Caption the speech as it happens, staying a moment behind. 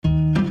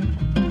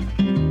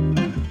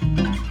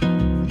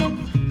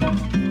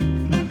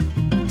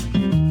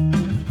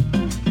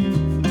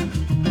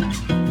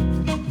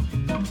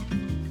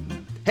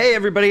Hey,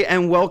 everybody,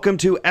 and welcome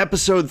to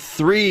episode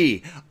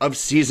 3 of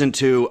season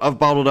 2 of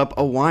Bottled Up,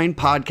 a wine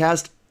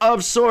podcast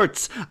of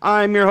sorts.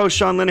 I'm your host,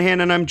 Sean Linehan,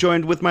 and I'm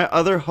joined with my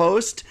other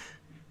host.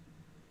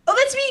 Oh,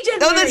 that's me, Jen.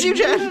 Oh, that's you,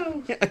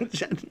 Jen.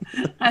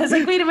 I was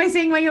like, wait, am I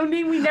saying my own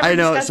name? We never I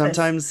know, discussed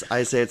sometimes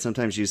I say it,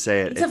 sometimes you say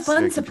it. It's a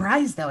fun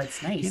surprise, though.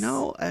 It's nice. You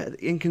know,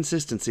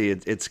 inconsistency,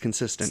 it's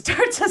consistent.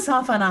 Starts us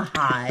off on a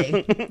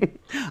high.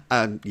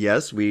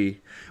 Yes, we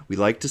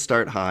like to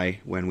start high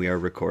when we are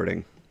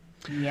recording.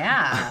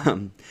 Yeah.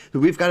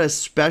 We've got a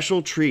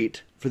special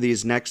treat for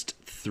these next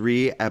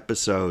 3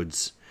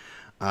 episodes.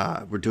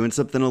 We're doing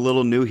something a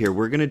little new here.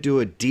 We're going to do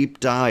a deep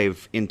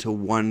dive into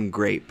one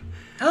grape.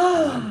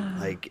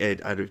 I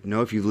don't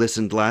know if you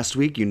listened last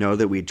week, you know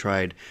that we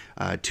tried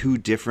 2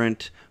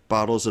 different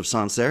bottles of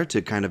Sancerre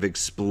to kind of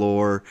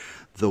explore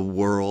the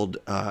world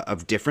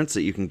of difference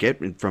that you can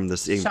get from the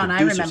same Sean,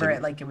 I remember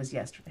it like it was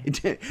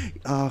yesterday.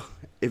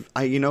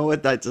 You know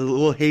what? That's a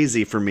little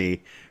hazy for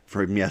me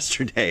from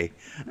yesterday.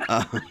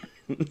 But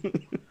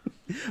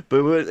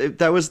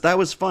that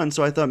was fun,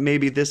 so I thought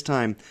maybe this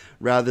time,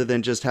 rather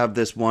than just have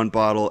this one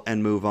bottle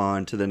and move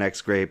on to the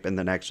next grape and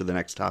the next or the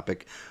next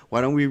topic,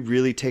 why don't we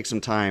really take some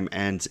time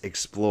and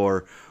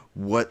explore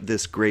what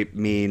this grape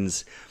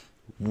means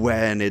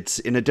when it's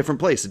in a different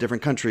place, a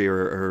different country,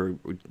 or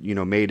you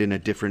know, made in a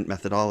different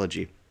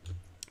methodology.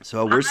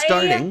 So we're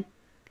starting.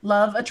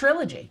 Love a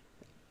trilogy.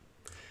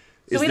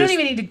 So we don't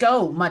even need to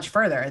go much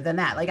further than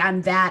that. Like,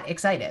 I'm that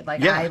excited.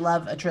 Like, yeah. I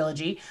love a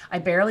trilogy. I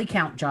barely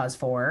count Jaws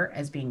 4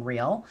 as being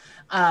real.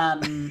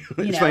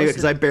 It's funny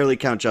because I barely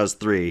count Jaws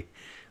 3.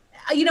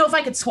 You know, if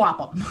I could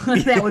swap them,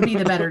 that would be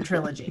the better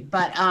trilogy.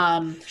 But,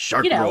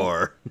 Shark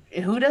Roar.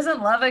 Who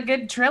doesn't love a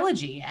good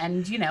trilogy?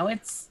 And, you know,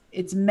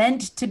 it's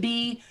meant to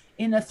be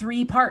in a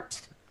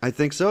 3-part. I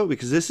think so,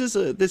 because this is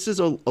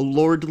a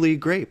lordly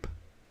grape.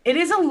 It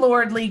is a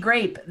lordly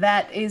grape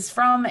that is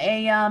from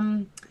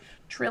a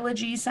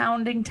trilogy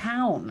sounding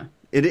town.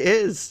 It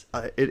is.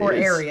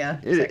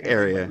 Area.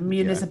 Area.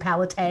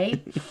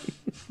 Municipality. Yeah.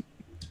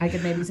 I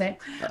could maybe say.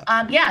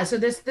 So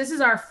this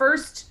is our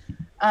first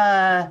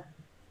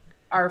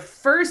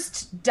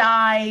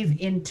dive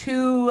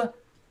into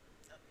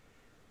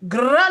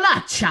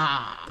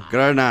Grenache.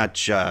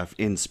 Grenache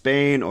in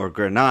Spain, or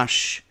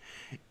Grenache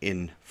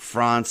in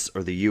France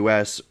or the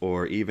US,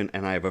 or even,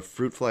 and I have a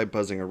fruit fly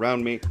buzzing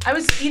around me.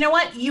 You know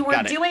what? You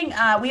were doing,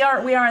 we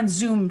are on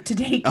Zoom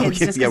today, kids,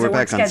 just because of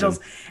work schedules.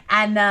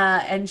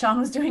 And Sean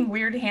was doing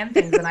weird hand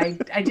things, and I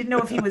didn't know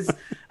if he was,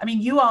 I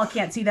mean, you all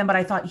can't see them, but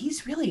I thought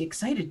he's really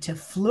excited to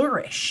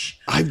flourish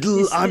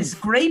this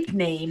grape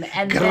name.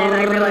 And then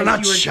I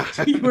realized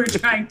you were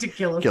trying to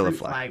kill a fruit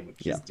fly,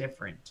 which is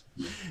different.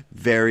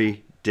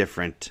 Very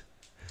different.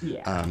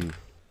 Yeah.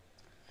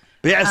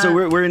 So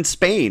we're in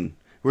Spain.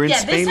 We're in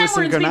Spain with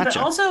some Grenache. But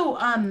also,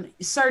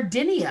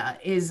 Sardinia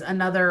is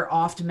another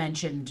oft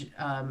mentioned.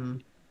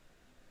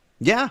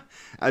 Yeah,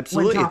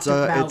 absolutely.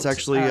 It's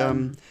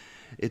actually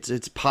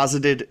it's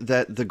posited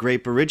that the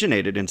grape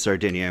originated in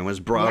Sardinia and was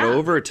brought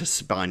over to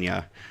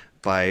Spania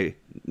by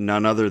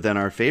none other than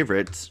our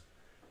favorites,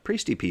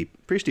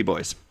 Priesty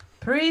Boys.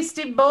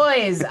 Priesty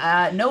Boys,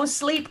 no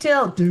sleep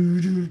till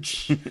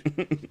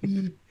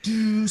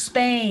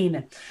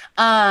Spain.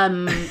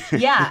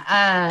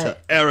 To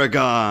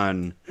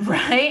Aragon.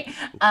 Right.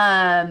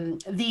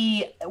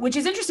 Which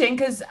is interesting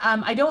because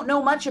I don't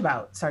know much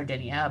about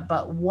Sardinia,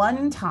 but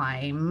one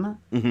time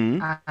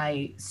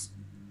I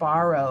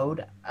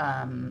borrowed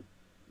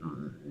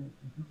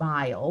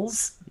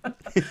miles, a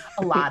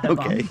lot of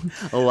them,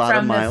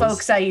 from the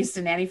folks I used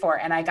to nanny for,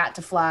 and I got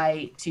to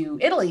fly to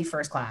Italy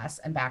first class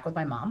and back with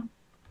my mom,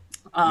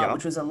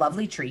 which was a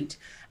lovely treat.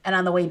 And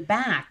on the way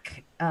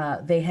back,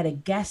 they had a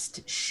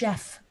guest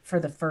chef for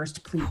the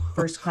first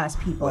class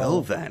people.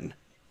 Well then,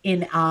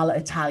 in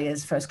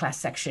Alitalia's first class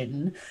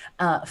section,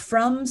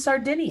 from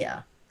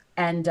Sardinia,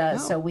 and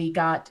so we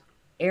got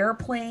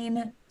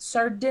airplane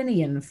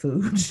Sardinian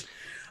food,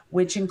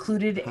 which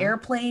included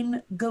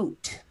airplane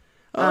goat.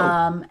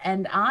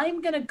 And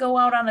I'm going to go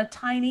out on a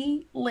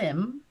tiny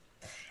limb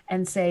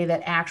and say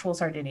that actual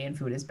Sardinian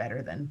food is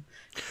better than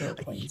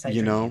airplane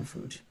Sardinian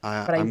food.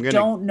 But I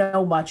don't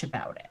know much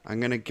about it. I'm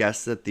going to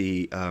guess that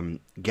the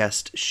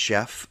guest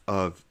chef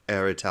of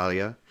Air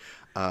Italia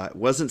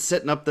wasn't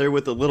sitting up there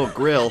with a little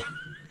grill.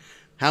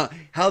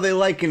 How they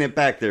liking it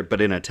back there,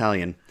 but in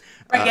Italian.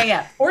 Right,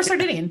 yeah. Or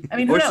Sardinian. I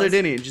mean, who knows?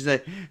 Sardinian. Just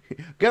like,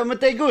 come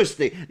te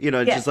gusti. You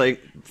know, just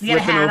like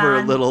flipping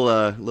over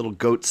little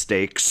goat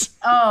steaks.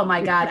 Oh,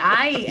 my God.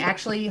 I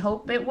actually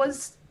hope it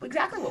was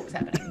exactly what was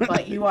happening.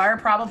 But you are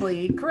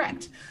probably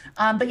correct.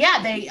 But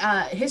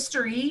yeah,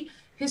 history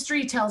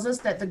tells us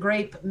that the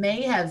grape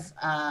may have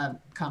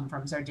come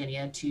from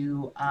Sardinia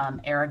to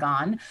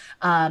Aragon.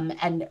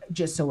 And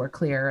just so we're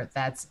clear,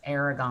 that's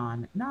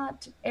Aragon,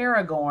 not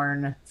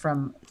Aragorn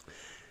from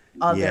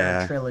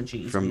other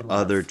trilogies. From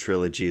other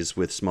trilogies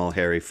with small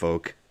hairy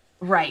folk.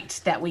 Right,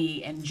 that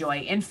we enjoy.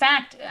 In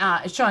fact,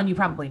 Sean, you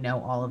probably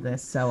know all of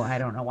this, so I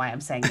don't know why I'm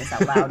saying this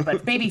out loud,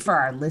 but maybe for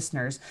our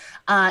listeners.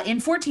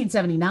 In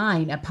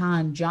 1479,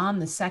 upon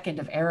John II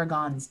of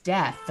Aragon's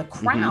death, the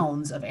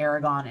crowns of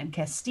Aragon and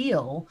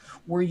Castile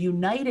were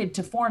united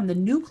to form the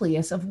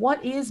nucleus of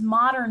what is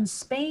modern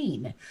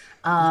Spain.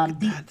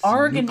 The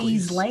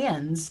Aragonese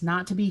lands,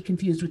 not to be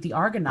confused with the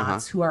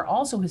Argonauts, who are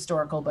also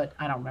historical, but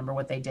I don't remember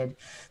what they did.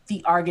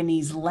 The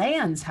Aragonese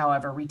lands,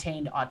 however,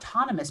 retained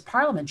autonomous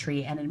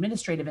parliamentary and administrative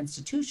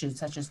institutions,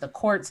 such as the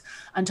courts,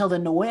 until the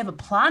Nueva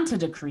Planta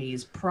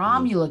decrees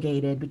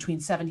promulgated between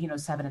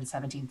 1707 and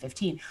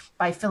 1715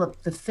 by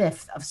Philip V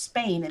of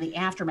Spain in the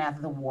aftermath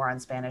of the War on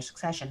Spanish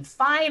Succession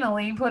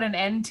finally put an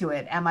end to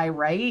it. Am I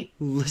right?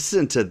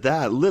 Listen to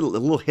that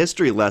little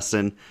history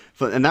lesson,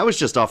 and that was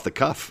just off the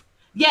cuff.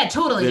 Yeah,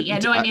 totally. Yeah,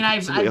 no, I mean,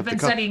 I've been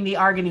studying the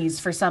Aragonese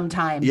for some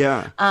time.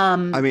 Yeah. I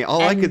mean,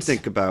 I could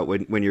think about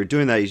when you're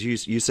doing that is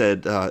you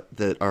said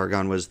that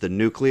Aragon was the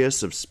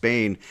nucleus of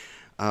Spain.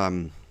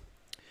 So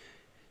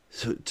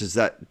does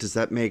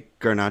that make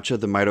Garnacha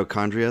the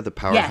mitochondria, the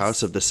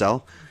powerhouse of the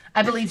cell?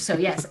 I believe so.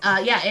 Yes.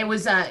 Yeah, it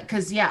was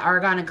because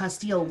Aragon and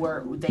Castile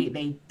were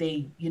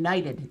they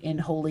united in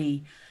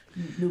holy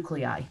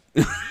nuclei.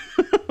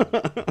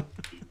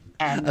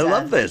 And, I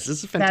love this.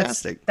 This is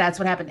fantastic. That's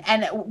what happened.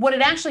 And what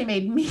it actually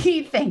made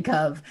me think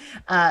of,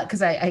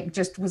 because I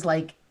just was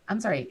like, I'm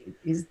sorry,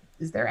 is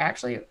there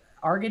actually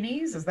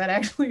Aragonese? Is that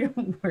actually a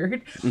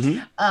word?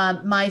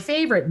 My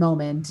favorite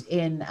moment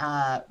in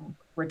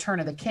Return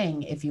of the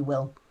King, if you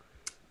will,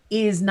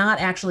 is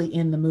not actually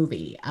in the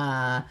movie.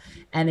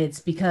 And it's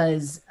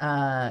because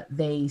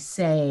they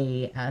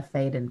say,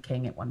 Theoden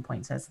King at one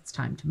point says it's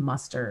time to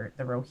muster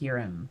the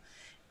Rohirrim.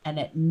 And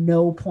at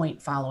no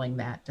point following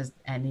that does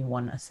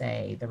anyone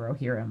say the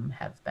Rohirrim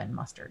have been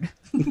mustered.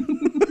 And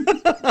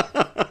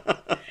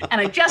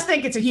I just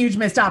think it's a huge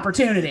missed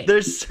opportunity.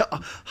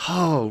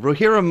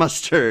 Rohirrim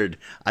mustard.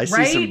 I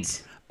see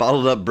some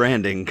bottled up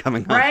branding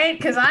coming up. Right?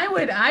 Because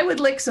I would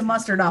lick some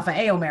mustard off of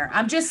Éomer.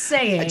 I'm just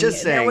saying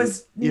there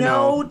was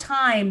no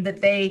time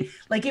that they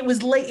it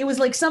was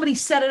like somebody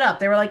set it up.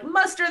 They were like,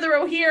 muster the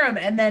Rohirrim,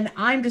 and then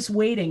I'm just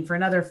waiting for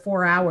another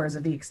 4 hours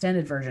of the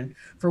extended version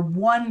for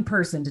one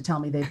person to tell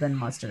me they've been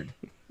mustered.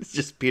 It's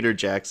just Peter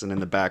Jackson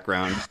in the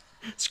background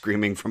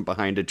screaming from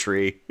behind a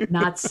tree.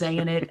 Not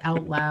saying it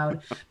out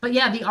loud. But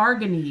yeah, the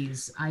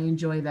Aragonese, I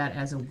enjoy that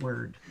as a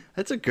word.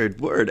 That's a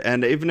good word.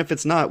 And even if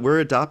it's not, we're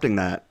adopting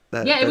that.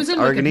 It was in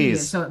Aragonese. Wikipedia,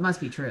 so it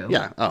must be true.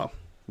 Yeah. Oh,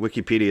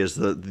 Wikipedia is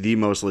the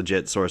most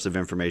legit source of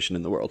information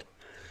in the world.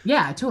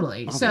 Yeah,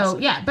 totally. Obviously. So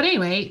yeah, but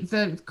anyway,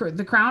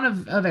 the crown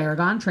of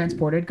Aragon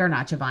transported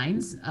Garnacha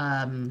vines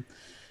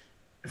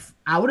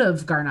out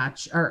of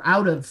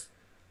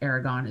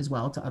Aragon as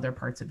well to other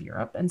parts of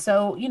Europe, and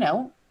so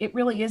it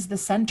really is the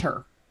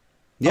center.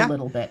 A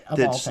little bit of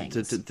all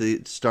things.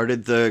 It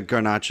started the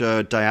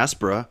Garnacha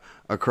diaspora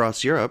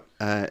across Europe,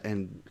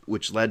 and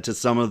which led to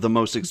some of the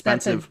most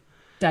expensive.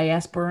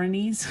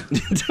 Diasporanese.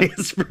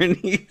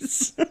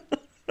 Diasporanese.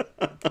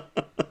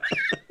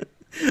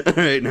 All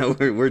right, now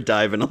we're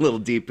diving a little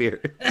deep here.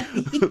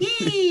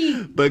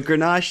 But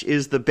Grenache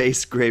is the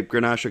base grape.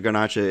 Grenache or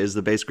Garnacha is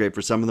the base grape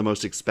for some of the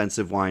most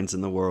expensive wines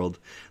in the world.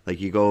 Like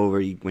you go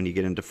over when you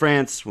get into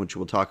France, which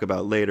we'll talk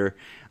about later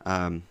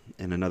in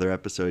another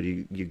episode.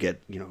 You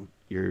get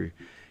your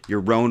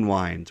Rhone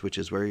wines, which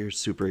is where your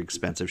super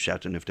expensive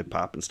Chateauneuf du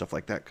Pape and stuff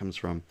like that comes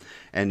from.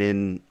 And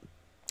in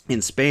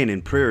Spain,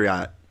 in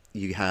Priorat,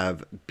 you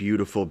have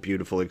beautiful,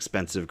 beautiful,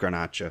 expensive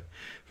Garnacha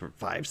for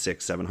 $500,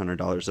 $600,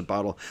 $700 a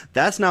bottle.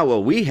 That's not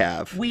what we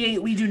have.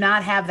 We do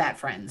not have that,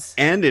 friends.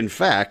 And in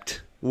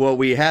fact, what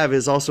we have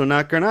is also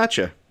not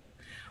Garnacha.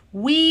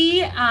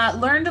 We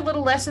learned a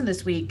little lesson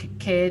this week,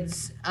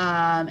 kids,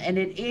 and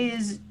it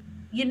is,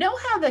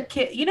 how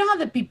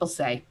the people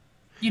say,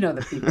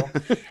 the people,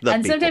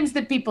 sometimes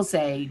the people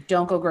say,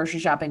 don't go grocery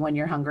shopping when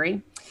you're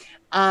hungry.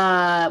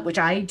 Which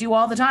I do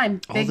all the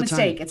time. Big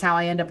mistake. It's how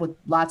I end up with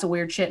lots of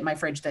weird shit in my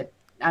fridge that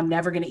I'm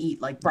never going to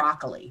eat, like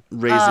broccoli.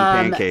 Raisin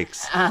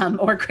pancakes.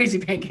 Or crazy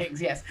pancakes,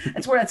 yes.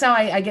 That's how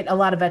I get a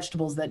lot of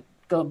vegetables that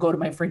go to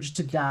my fridge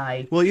to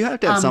die. Well, you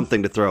have to have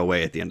something to throw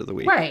away at the end of the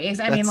week. Right.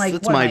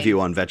 That's my view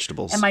on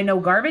vegetables. Am I no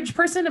garbage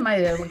person? Am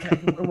I,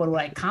 what do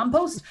I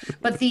compost?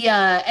 But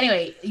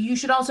anyway, you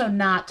should also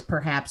not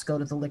perhaps go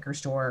to the liquor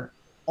store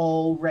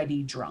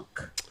already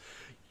drunk.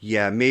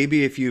 Yeah,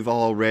 maybe if you've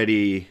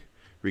already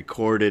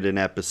recorded an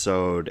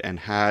episode and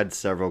had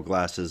several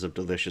glasses of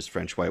delicious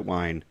French white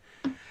wine,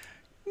 maybe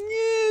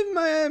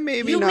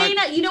not. May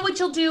not. You know what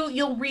you'll do?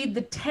 You'll read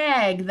the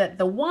tag that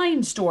the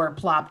wine store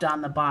plopped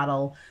on the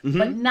bottle,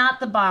 but not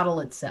the bottle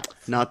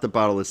itself. Not the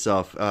bottle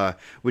itself,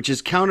 which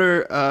is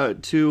counter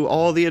to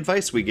all the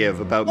advice we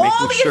give about making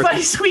sure. All the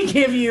advice we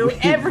give you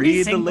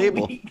every single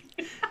label. week.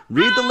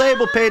 Read the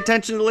label. Pay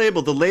attention to the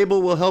label. The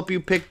label will help you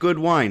pick good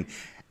wine.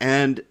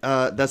 And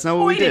that's not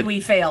what we did. Did we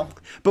fail?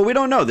 But we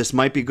don't know. This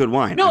might be good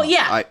wine. No,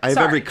 yeah. I have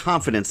every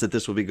confidence that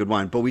this will be good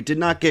wine. But we did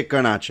not get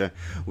Garnacha.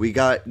 We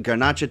got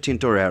Garnacha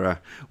Tintorera,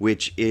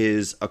 which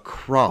is a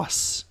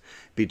cross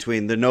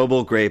between the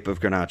noble grape of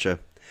Garnacha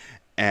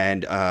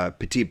and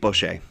Petit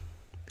Bochet.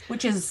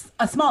 Which is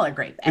a smaller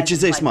grape. Which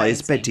is it's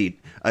petite.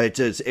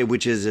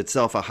 Which is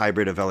itself a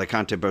hybrid of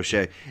Alicante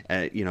Bochet.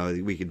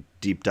 We could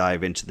deep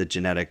dive into the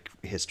genetic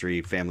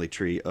history, family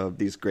tree of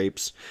these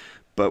grapes,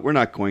 but we're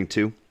not going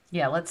to.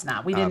 Yeah, let's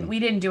not. We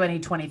didn't do any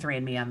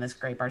 23andMe on this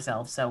grape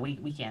ourselves, so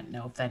we can't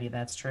know if any of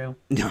that's true.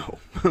 No,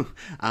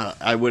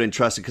 I wouldn't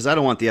trust it because I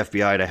don't want the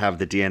FBI to have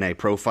the DNA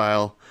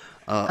profile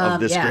of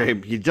this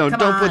grape. You don't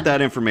put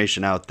that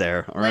information out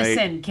there. All right?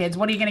 Listen, kids,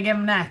 what are you going to give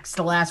them next?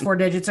 The last 4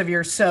 digits of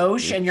your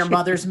SOCH and your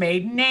mother's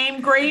maiden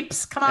name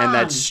grapes? Come on. And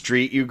that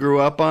street you grew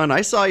up on?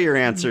 I saw your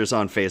answers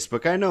on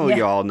Facebook. I know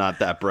y'all not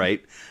that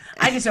bright.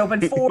 I just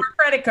opened 4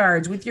 credit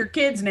cards with your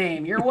kid's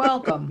name. You're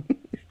welcome.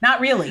 Not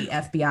really,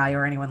 FBI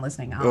or anyone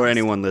listening. Honest. Or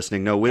anyone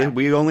listening. No,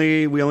 we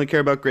only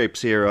care about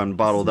grapes here on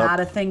Bottled Up. Not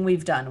a thing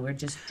we've done. We're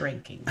just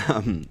drinking.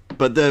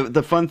 But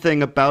the fun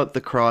thing about the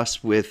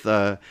cross with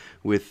the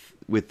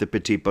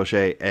Petit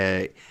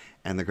Bochet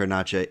and the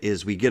Grenache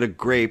is we get a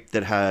grape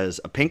that has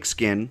a pink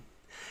skin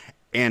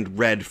and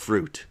red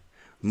fruit.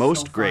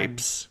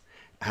 Grapes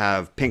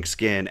have pink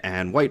skin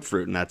and white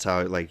fruit, and that's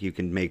how you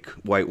can make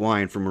white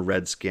wine from a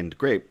red-skinned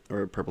grape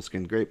or a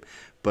purple-skinned grape.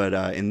 But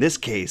in this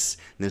case,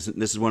 this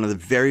is one of the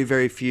very,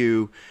 very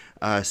few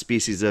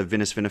species of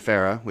Vinus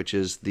vinifera, which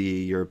is the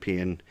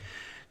European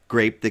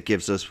grape that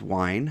gives us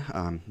wine.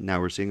 Now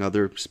we're seeing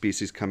other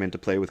species come into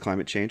play with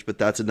climate change, but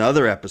that's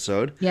another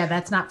episode. Yeah,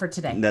 that's not for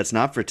today. That's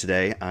not for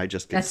today.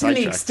 That's in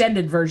the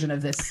extended version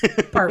of this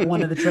part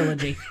 1 of the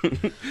trilogy.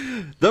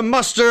 The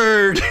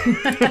mustard!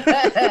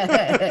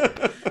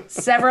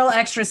 Several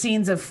extra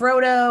scenes of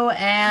Frodo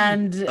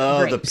and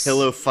grapes. The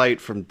pillow fight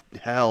from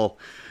hell.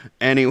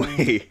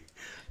 Anyway.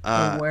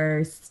 The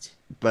worst.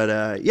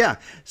 But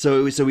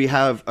so we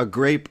have a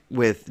grape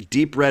with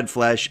deep red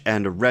flesh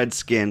and a red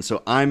skin.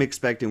 So I'm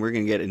expecting we're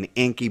going to get an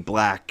inky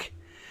black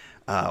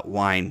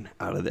wine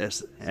out of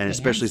this. And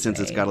especially since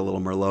it's got a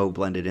little Merlot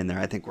blended in there,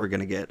 I think we're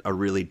going to get a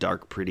really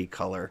dark, pretty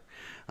color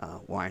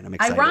wine. I'm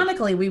excited.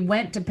 Ironically, we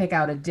went to pick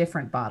out a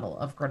different bottle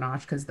of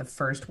Grenache because the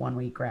first one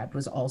we grabbed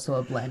was also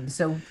a blend.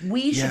 So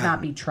we should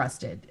not be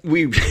trusted.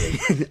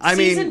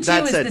 Season 2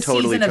 is the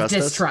totally season of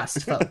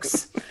distrust,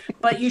 folks.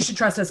 But you should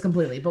trust us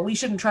completely. But we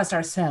shouldn't trust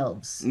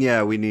ourselves.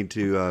 Yeah, we need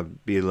to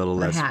be a little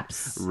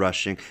less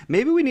rushing.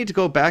 Maybe we need to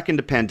go back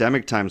into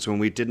pandemic times when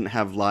we didn't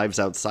have lives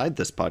outside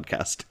this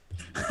podcast.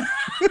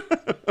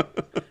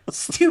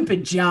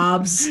 Stupid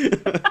jobs.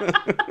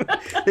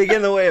 They get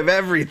in the way of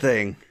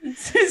everything.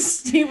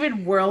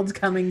 Stupid world's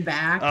coming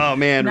back. Oh,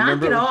 man.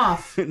 Knock it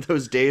off.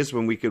 Those days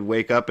when we could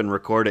wake up and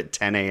record at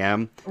 10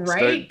 a.m.?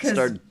 Right?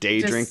 Start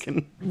day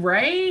drinking.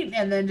 Right?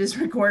 And then just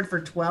record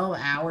for 12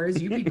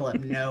 hours. You people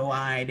have no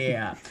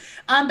idea.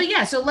 But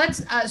yeah, so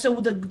let's...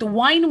 so the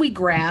wine we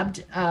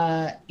grabbed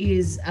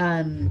is...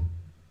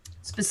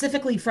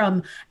 specifically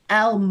from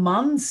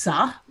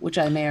Almansa, which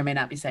I may or may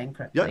not be saying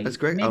correctly. Yeah, that's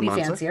great. Maybe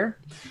Almansa. fancier.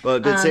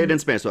 Well, say it in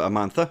Spanish. So,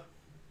 Amantha.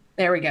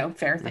 There we go.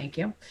 Fair. Thank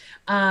you.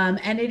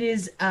 And it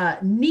is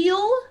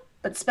Neil,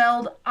 but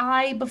spelled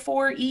I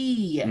before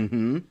E.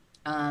 Mm-hmm.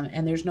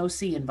 And there's no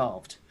C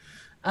involved.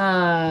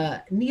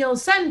 Neil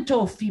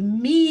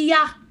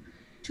Santofimia.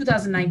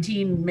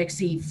 2019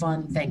 mixy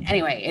fun thing.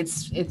 Anyway,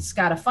 it's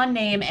got a fun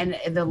name, and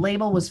the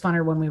label was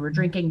funner when we were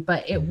drinking,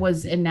 but it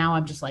was, and now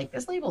I'm just like,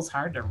 this label's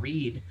hard to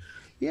read.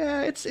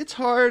 Yeah, it's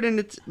hard, and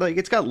it's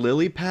got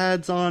lily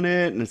pads on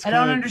it, and I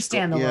don't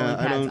understand the lily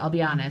pads. I'll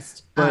be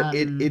honest. But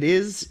it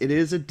is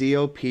a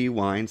DOP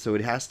wine, so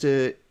it has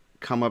to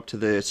come up to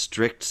the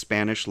strict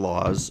Spanish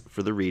laws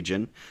for the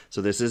region.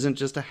 So this isn't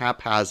just a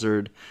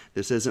haphazard.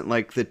 This isn't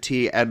like the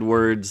T.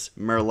 Edwards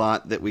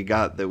Merlot that we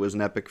got that was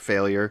an epic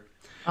failure.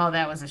 Oh,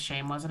 that was a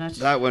shame, wasn't it?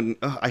 That one,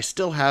 I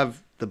still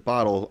have the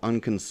bottle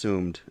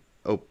unconsumed,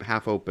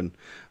 half open.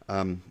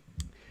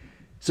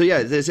 So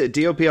yeah, this is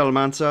DOP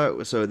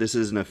Almansa. So this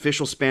is an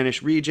official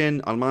Spanish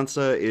region.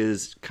 Almansa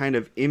is kind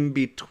of in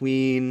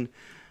between.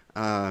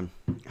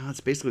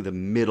 It's basically the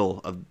middle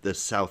of the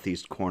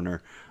southeast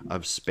corner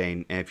of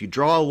Spain. And if you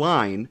draw a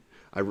line,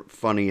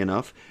 funny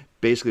enough,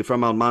 basically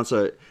from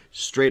Almansa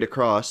straight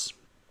across,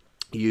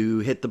 you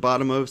hit the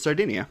bottom of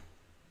Sardinia.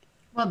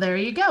 Well, there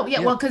you go. Yeah.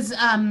 Well, because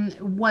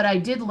what I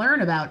did learn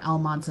about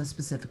Almansa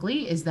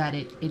specifically is that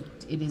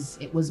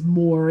it was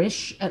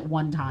Moorish at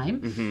one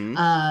time.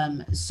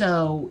 Mm-hmm.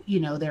 So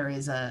there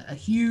is a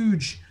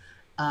huge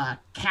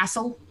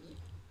castle,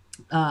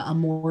 a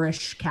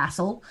Moorish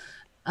castle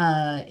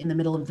in the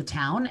middle of the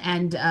town,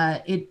 and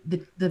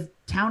the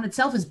town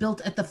itself is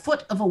built at the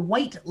foot of a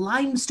white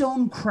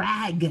limestone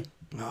crag.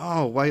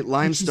 Oh, white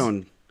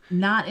limestone.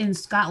 Not in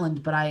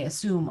Scotland, but I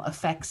assume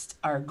affects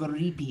our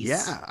grapes.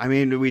 Yeah, I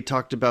mean, we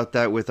talked about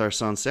that with our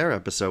Sancerre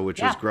episode, which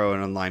was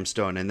growing on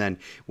limestone. And then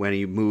when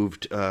he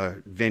moved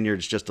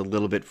vineyards just a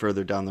little bit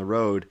further down the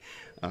road,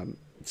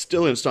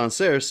 still in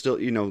Sancerre,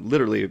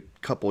 literally a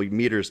couple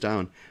meters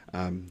down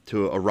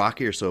to a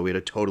rockier soil, we had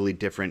a totally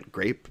different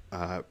grape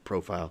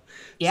profile.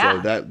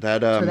 Yeah. So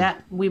that so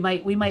that we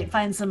might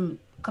find some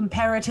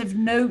comparative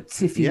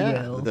notes, if you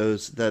will.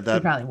 that You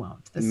probably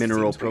won't. This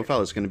mineral seems profile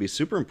weird. is going to be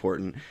super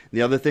important.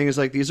 The other thing is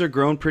like these are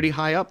grown pretty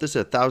high up. This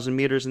is 1,000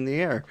 meters in the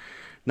air.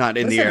 Not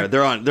in the Listen, air.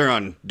 They're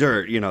on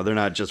dirt. You know, they're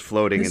not just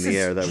floating in This the is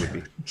air. That would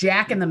be.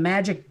 Jack and the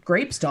Magic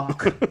Grape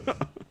Stalk.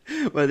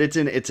 But it's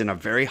in a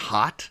very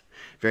hot,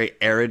 very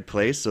arid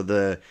place. So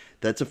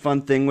that's a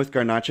fun thing with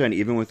Garnacha, and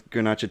even with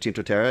Garnacha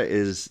Tinto Terra,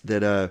 is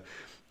that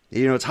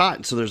it's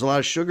hot. So there's a lot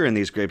of sugar in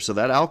these grapes. So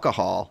that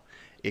alcohol,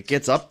 it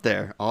gets up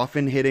there,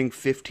 often hitting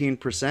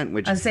 15%,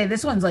 which I'd say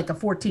this one's like a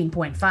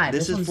 14.5.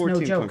 this is one's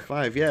no joke.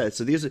 14.5. Yeah.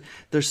 So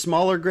they're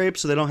smaller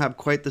grapes, so they don't have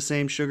quite the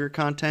same sugar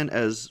content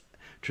as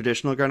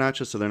traditional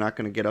Garnacha. So they're not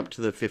going to get up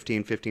to the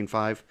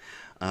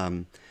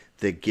 15.5.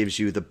 That gives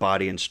you the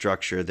body and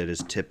structure that is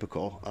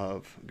typical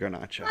of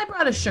Garnacha. I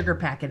brought a sugar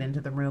packet into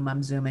the room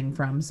I'm zooming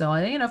from, so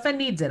if it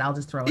needs it, I'll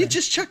just throw it You in.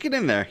 just chuck it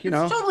in there, It's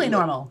totally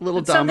normal. Little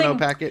It's domino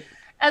something- packet.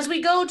 As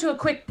we go to a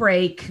quick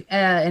break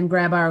and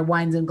grab our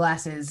wines and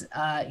glasses,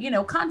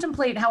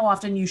 contemplate how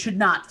often you should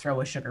not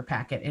throw a sugar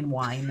packet in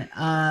wine,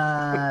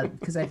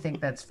 because I think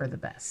that's for the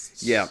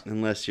best. Yeah,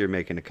 unless you're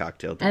making a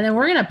cocktail. And then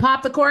we're gonna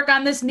pop the cork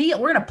on this Neil.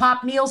 We're gonna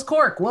pop Neil's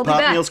cork. We'll be Pop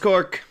back. Neil's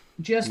cork.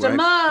 Just Right. a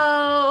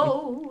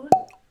mo.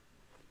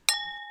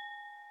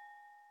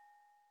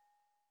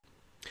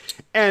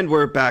 And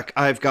we're back.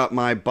 I've got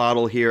my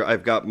bottle here.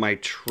 I've got my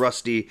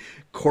trusty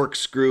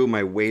corkscrew,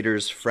 my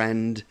waiter's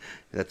friend.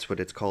 That's what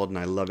it's called, and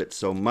I love it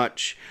so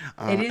much.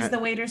 It is the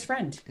waiter's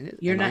friend. is,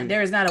 You're and not. I'm-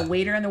 There is not a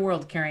waiter in the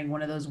world carrying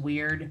one of those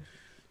weird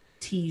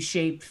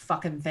T-shaped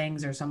fucking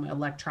things or some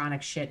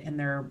electronic shit in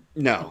their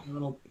No.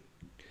 little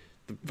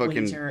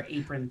Fucking waiter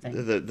apron thing.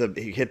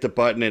 you hit the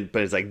button,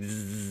 but it's like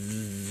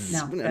zzz.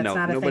 No, that's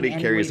not a nobody thing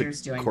any carries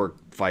waiter's a doing. cork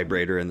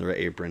vibrator in their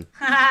apron.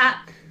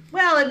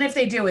 Well, and if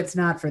they do, it's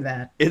not for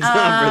that. It's not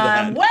for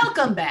that.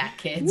 Welcome back,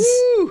 kids.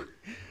 Woo!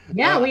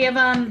 Yeah, we have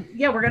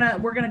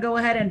we're gonna go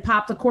ahead and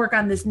pop the cork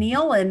on this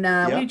Neil, and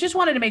we just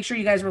wanted to make sure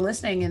you guys were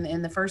listening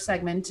in the first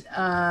segment.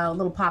 A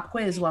little pop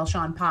quiz while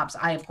Sean pops.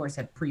 I of course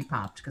had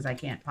pre-popped because I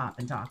can't pop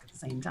and talk at the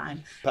same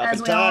time, Pop as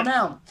and we all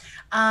talk.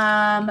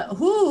 know.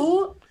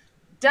 Who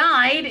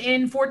died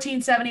in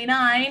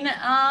 1479,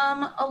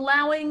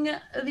 allowing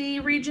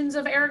the regions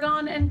of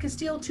Aragon and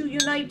Castile to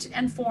unite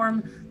and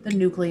form the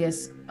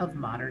nucleus of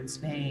modern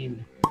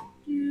Spain.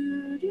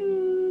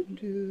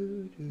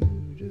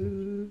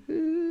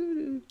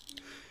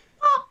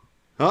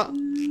 Huh?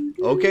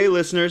 Okay,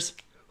 listeners,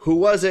 who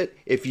was it?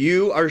 If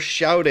you are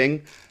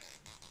shouting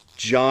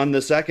John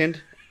II,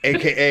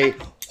 aka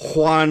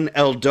Juan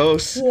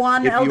Eldos,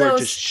 Juan if you are Eldos.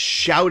 just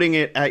shouting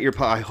it at your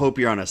I hope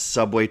you're on a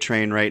subway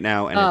train right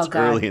now and Oh, it's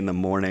God. early in the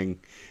morning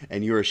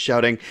and you are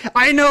shouting,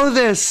 I know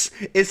this!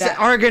 It's the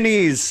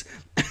Aragonese!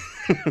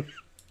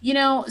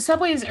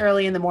 Subways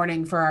early in the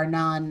morning for our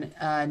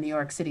non-New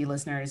York City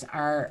listeners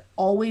are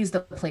always the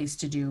place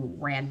to do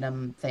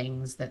random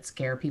things that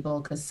scare people,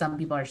 because some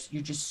people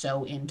you're just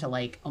so into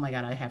like, oh my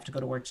God, I have to go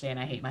to work today and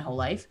I hate my whole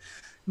life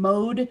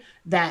mode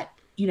that,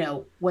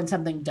 when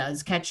something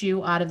does catch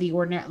you out of the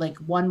ordinary. Like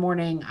one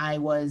morning I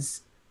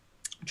was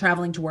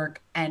traveling to work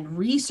and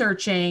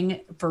researching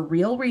for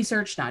real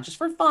research, not just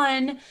for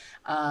fun,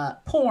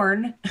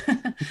 porn,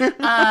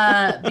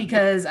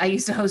 because I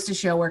used to host a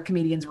show where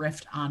comedians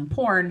riffed on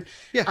porn.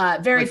 Yeah,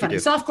 very like you funny. do.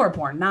 Softcore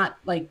porn, not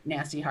like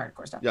nasty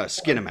hardcore stuff. Yeah,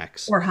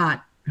 Skinamax. Or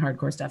hot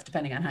hardcore stuff,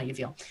 depending on how you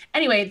feel.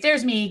 Anyway,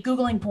 there's me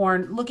Googling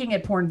porn, looking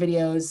at porn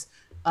videos,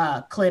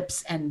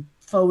 clips and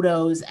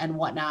photos and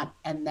whatnot.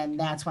 And then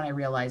that's when I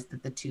realized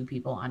that the two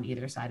people on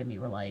either side of me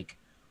were like,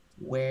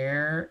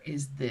 where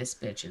is this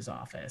bitch's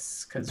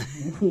office? Because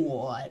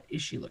what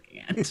is she looking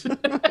at?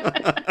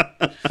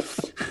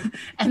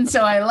 And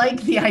so I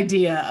like the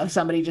idea of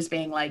somebody just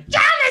being like,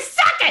 John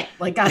II!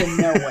 Like out of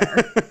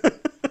nowhere.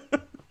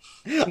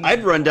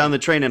 I'd run down the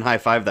train and high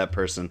five that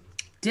person.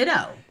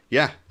 Ditto.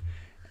 Yeah.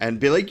 And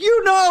be like,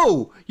 you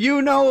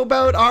know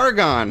about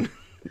Argon.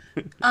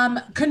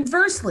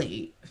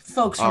 Conversely,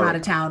 folks from All out right.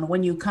 of town,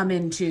 when you come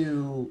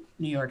into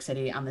New York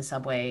City on the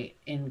subway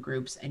in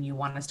groups and you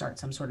want to start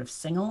some sort of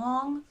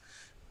sing-along,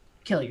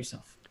 kill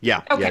yourself.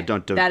 Yeah, Okay, yeah,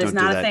 don't that is do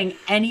not that. a thing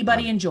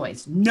anybody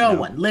enjoys. No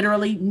one,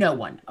 literally no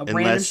one. A random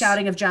Unless-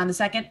 shouting of John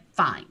II,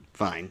 fine.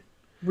 Fine.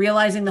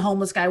 Realizing the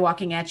homeless guy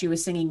walking at you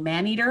is singing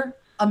Man-Eater,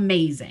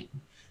 amazing.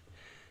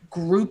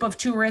 Group of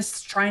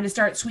tourists trying to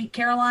start Sweet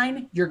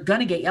Caroline, you're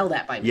gonna get yelled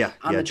at by me. Yeah,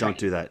 on yeah, the don't train.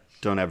 do that.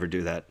 Don't ever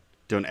do that.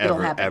 Don't It'll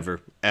ever, happen.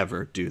 ever,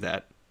 ever do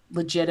that.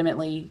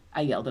 Legitimately,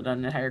 I yelled at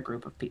an entire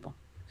group of people.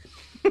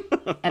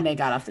 And they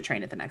got off the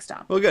train at the next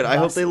stop. Well, good. I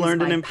hope Thus they is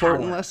learned an my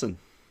important power. lesson.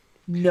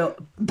 No,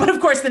 but of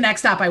course, the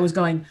next stop I was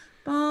going,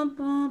 bum,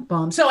 bum,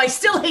 bum. So I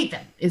still hate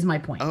them, is my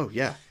point. Oh,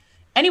 yeah.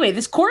 Anyway,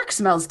 this cork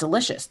smells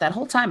delicious. That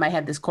whole time I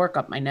had this cork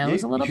up my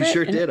nose You- a little you bit.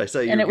 sure and, did. I saw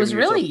you And were it was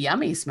giving really yourself-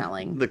 yummy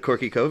smelling. The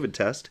corky COVID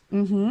test.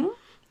 Mm-hmm.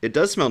 It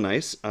does smell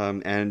nice,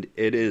 and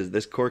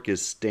this cork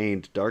is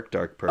stained dark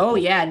purple. Oh,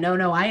 yeah.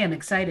 No, I am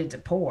excited to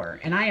pour.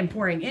 And I am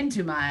pouring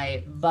into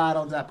my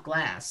bottled up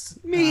glass.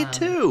 Me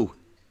too.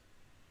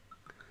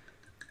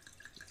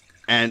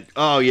 And,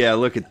 oh, yeah,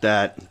 look at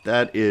that.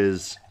 That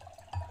is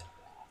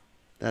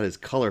That is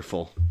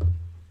colorful.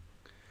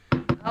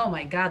 Oh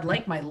my God,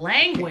 like my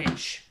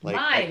language. Like,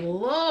 my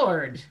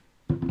Lord.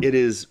 It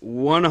is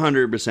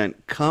 100%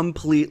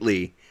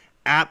 completely,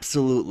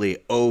 absolutely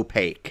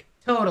opaque.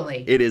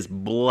 Totally. It is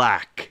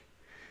black,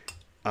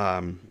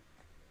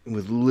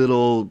 with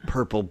little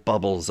purple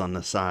bubbles on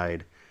the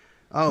side.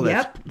 Oh,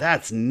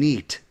 that's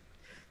neat.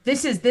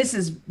 This is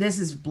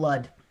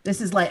blood. This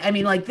is like, I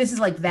mean, like, this is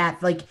like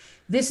that. Like,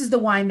 this is the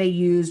wine they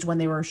used when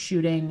they were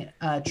shooting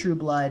True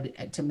Blood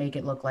to make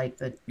it look like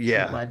the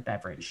True Blood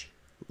beverage.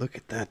 Look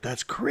at that.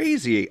 That's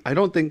crazy. I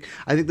think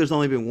there's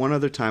only been one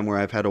other time where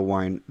I've had a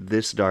wine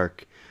this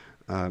dark.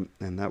 And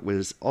that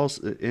was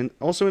also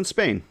in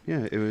Spain.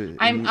 Yeah.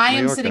 I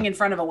am sitting in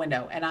front of a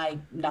window and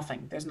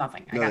there's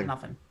nothing. I got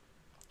nothing.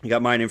 I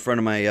got mine in front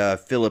of my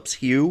Philips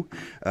Hue.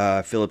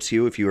 Philips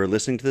Hue, if you are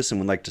listening to this and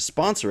would like to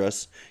sponsor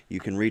us, you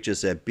can reach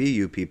us at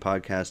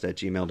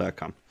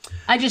buppodcast@gmail.com.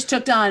 I just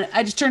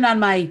turned on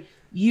my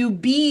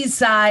UB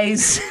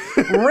size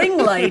ring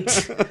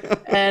light,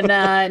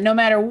 and no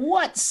matter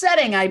what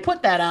setting I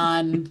put that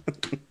on,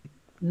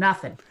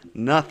 nothing.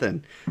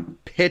 Nothing.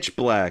 Pitch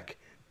black.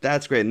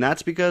 That's great, and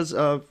that's because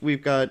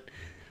we've got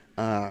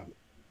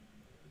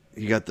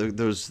you got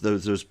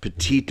those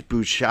petite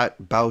boucher,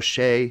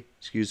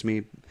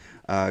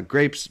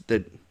 grapes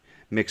that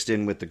mixed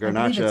in with the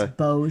Grenache.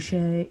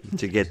 Boucher.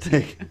 To get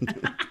the.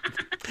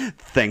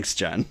 Thanks,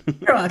 John.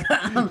 You're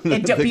welcome.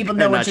 People,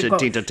 no one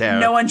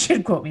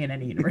should quote me in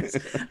any universe.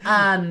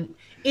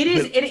 It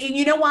is.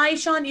 You know why,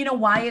 Sean? You know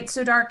why it's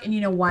so dark, and you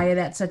know why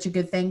that's such a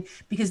good thing?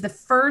 Because the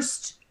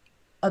first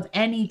of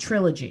any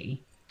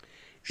trilogy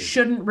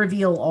shouldn't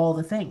reveal all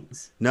the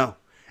things. No,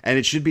 and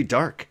it should be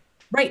dark.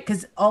 Right,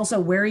 because also,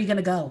 where are you going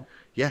to go?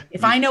 Yeah.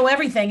 If I know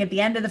everything at the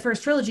end of the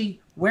first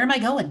trilogy, where am I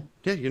going?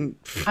 Yeah,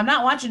 I'm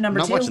not watching number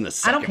 2. Watching the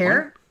second I don't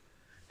care. one.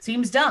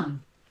 Seems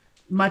dumb.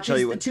 Much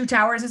as the Two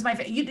Towers is my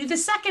favorite. The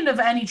second of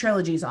any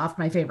trilogy is off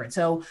my favorite.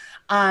 So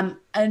I'm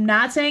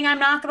not saying I'm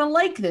not going to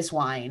like this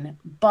wine,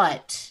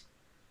 but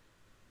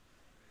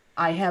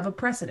I have a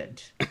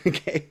precedent.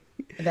 Okay.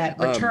 That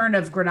Return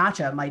of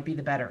Grenache might be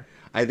the better.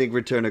 I think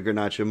Return of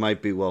Grenache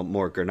might be,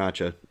 more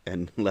Grenache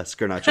and less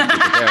Grenache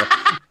there.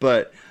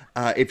 But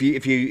if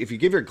you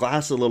give your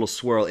glass a little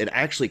swirl, it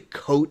actually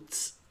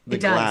coats the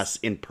glass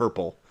in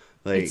purple.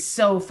 Like, it's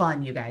so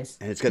fun, you guys.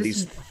 And it's got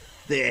these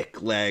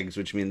thick legs,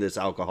 which mean this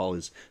alcohol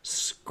is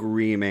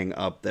screaming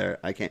up there.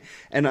 I can't.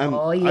 And I'm.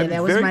 Oh yeah,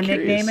 that was my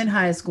nickname in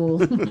high school.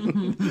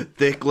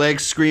 Thick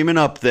legs screaming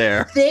up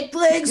there. Thick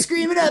legs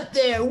screaming up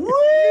there. Woo!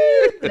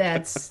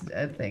 That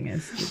thing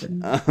is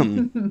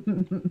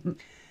stupid.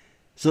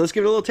 So let's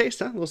give it a little taste,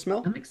 huh? A little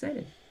smell. I'm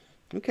excited.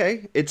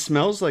 Okay, it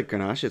smells like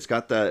Grenache. It's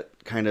got that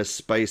kind of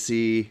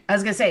spicy. I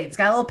was gonna say it's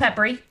got a little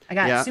peppery. I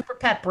got super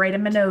pep right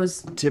in my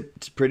nose.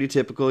 It's pretty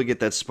typical. You get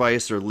that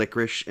spice or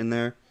licorice in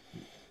there,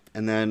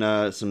 and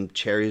then some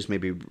cherries,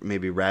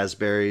 maybe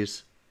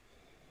raspberries,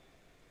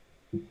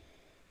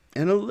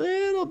 and a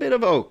little bit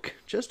of oak.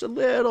 Just a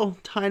little,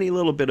 tiny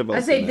little bit of oak.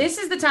 I say this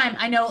is the time.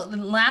 I know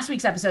in last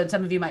week's episode,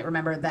 some of you might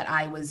remember that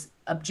I was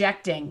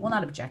objecting. Well,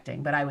 not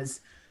objecting, but I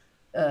was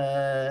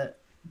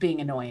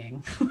being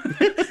annoying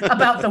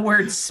about the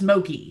word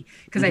smoky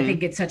because I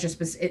think it's such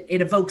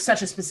it evokes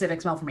such a specific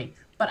smell for me.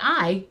 But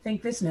I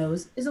think this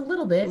nose is a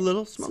little bit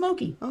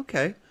smoky.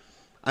 Okay,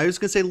 I was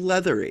gonna say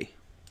leathery.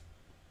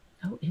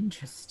 Oh,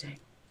 interesting.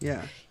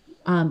 Yeah.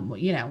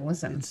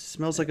 Listen. It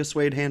smells like a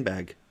suede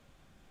handbag.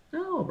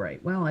 Oh,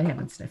 right. Well, I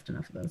haven't sniffed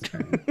enough of those.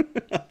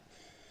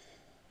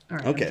 All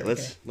right. Okay,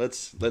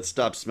 let's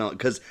stop smelling,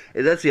 because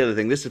that's the other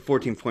thing. This is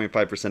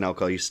 14.5%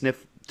 alcohol. You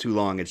sniff too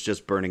long, it's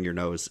just burning your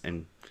nose,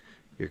 and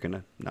you're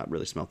gonna not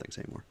really smell things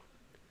anymore.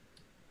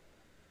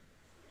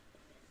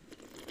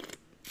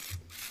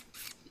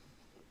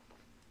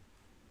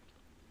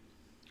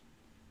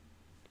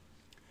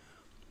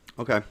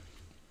 Okay.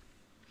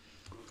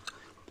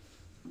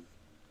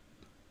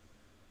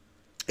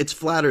 It's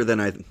flatter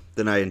than I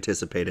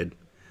anticipated,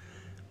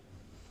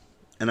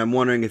 and I'm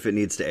wondering if it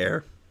needs to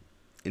air.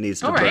 It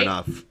needs to burn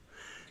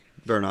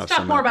off.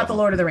 Talk more about the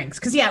Lord of the Rings,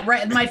 because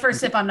my first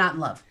sip, I'm not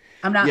in love.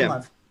 I'm not in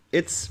love.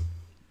 It's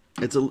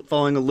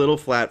falling a little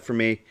flat for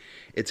me.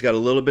 It's got a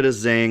little bit of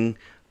zing.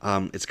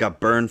 It's got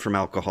burn from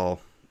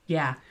alcohol.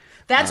 Yeah,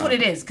 that's what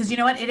it is. Because you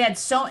know what? It had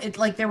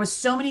there was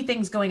so many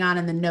things going on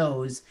in the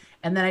nose,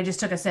 and then I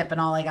just took a sip,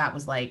 and all I got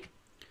was like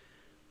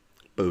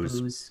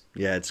booze.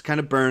 Yeah, it's kind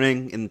of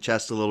burning in the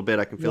chest a little bit.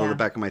 I can feel it in the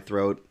back of my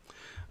throat.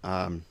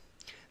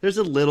 There's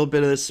a little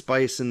bit of the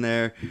spice in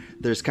there.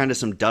 There's kind of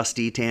some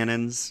dusty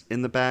tannins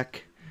in the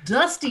back.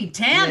 Dusty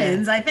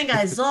Tannins? Yeah. I think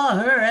I saw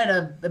her at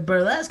a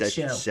burlesque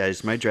show.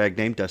 That's my drag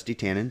name, Dusty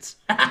Tannins.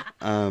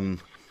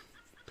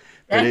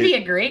 That'd be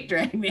a great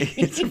drag name.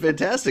 It's a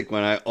fantastic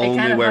one. I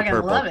only wear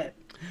purple. I love it.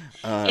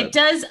 It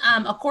does,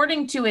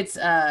 according to its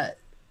the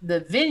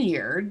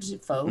vineyard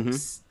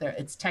folks,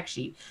 its tech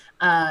sheet,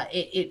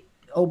 it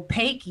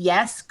opaque,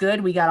 yes,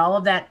 good. We got all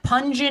of that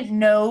pungent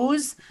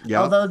nose,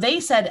 although they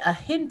said a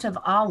hint of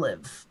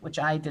olive, which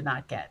I did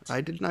not get.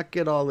 I did not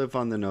get olive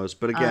on the nose,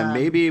 but again,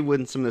 maybe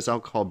when some of this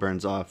alcohol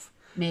burns off,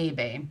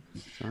 Maybe.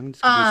 So I'm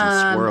just gonna do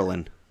some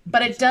swirling.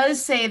 But it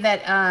does say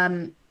that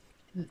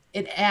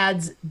it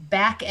adds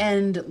back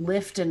end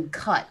lift and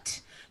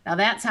cut. Now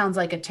that sounds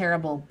like a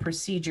terrible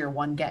procedure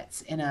one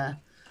gets in a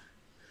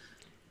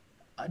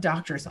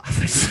doctor's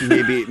office.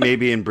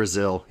 maybe in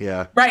Brazil,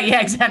 yeah. Right,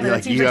 yeah, exactly.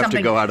 Like, you have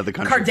to go out of the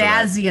country.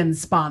 Kardashian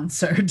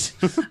sponsored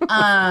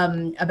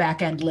a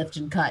back end lift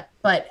and cut.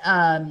 But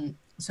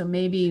so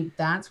maybe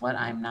that's what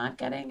I'm not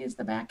getting is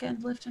the back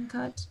end lift and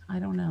cut. I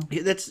don't know.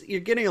 You're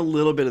getting a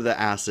little bit of the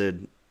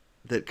acid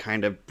that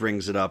kind of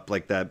brings it up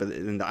like that, but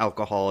the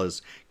alcohol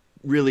is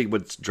really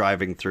what's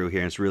driving through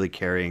here. It's really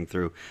carrying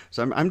through.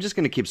 So I'm just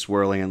going to keep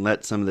swirling and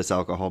let some of this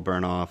alcohol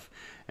burn off,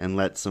 and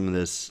let some of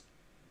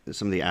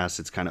the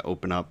acids kind of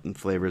open up and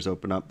flavors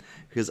open up,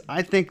 because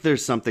I think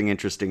there's something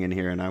interesting in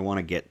here, and I want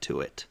to get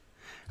to it.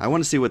 I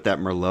want to see what that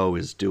Merlot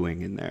is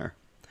doing in there.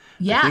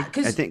 Yeah,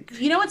 because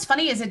you know what's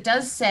funny is it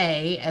does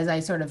say, as I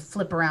sort of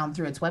flip around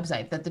through its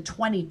website, that the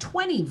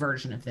 2020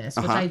 version of this,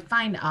 which I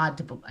find I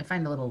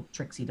find a little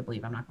tricksy to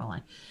believe, I'm not gonna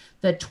lie,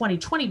 the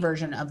 2020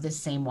 version of this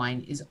same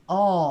wine is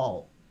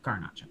all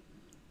Garnacha,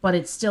 but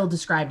it's still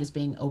described as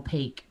being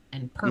opaque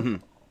and purple.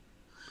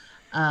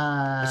 So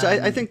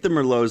I think the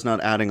Merlot is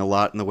not adding a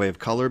lot in the way of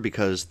color,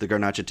 because the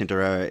Garnacha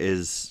Tintorera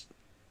is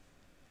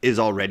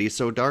already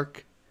so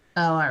dark.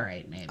 Oh, all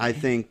right, maybe. I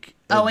think.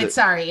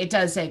 Sorry. It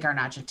does say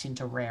Garnacha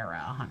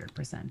Tintorera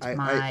 100%.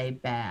 My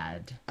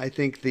bad. I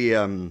think the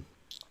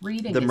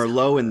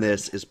Merlot in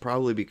this is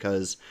probably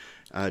because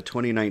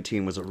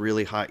 2019 was a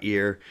really hot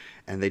year,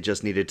 and they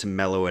just needed to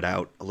mellow it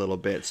out a little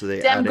bit. So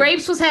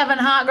grapes was having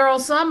hot girl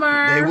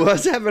summer. They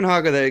was having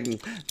hot girl.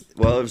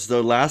 Well, it was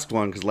the last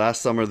one, because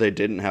last summer they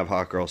didn't have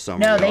hot girl summer.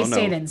 No, they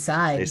stayed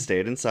inside. They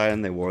stayed inside,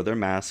 and they wore their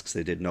masks.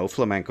 They did no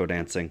flamenco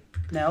dancing.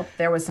 Nope.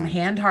 There was some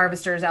hand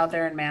harvesters out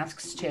there in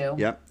masks too.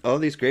 Yep. Oh,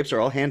 these grapes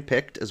are all hand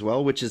picked as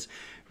well, which is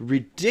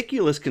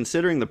ridiculous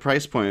considering the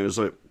price point. It was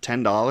like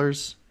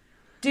 $10.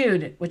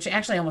 Dude, which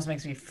actually almost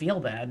makes me feel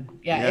bad.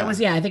 Yeah. It was.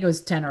 Yeah, I think it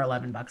was $10 or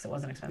 $11. It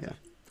wasn't expensive.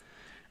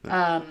 Yeah.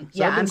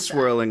 I've been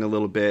swirling a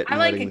little bit. I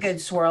like a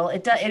good swirl.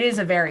 It is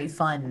a very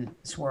fun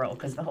swirl,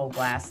 because the whole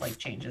glass like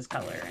changes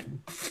color,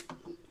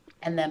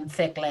 and them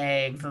thick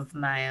legs is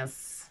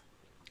nice.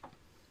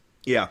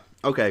 Yeah.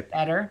 Okay.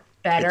 Better.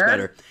 It's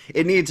better.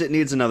 It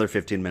needs another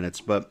 15 minutes,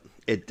 but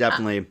it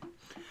definitely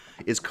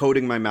is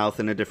coating my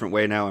mouth in a different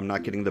way now. I'm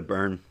not getting the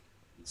burn.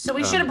 So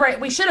we should have breathed.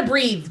 We should have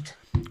breathed.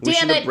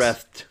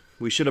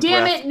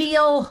 Damn it,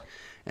 Neil.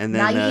 And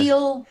then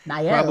Niall.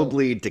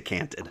 Probably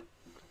decanted.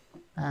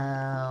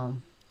 Oh,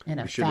 in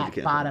a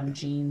fat bottom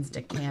jeans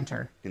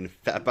decanter. In a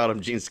fat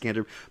bottom jeans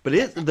decanter. But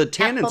the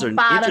tannins are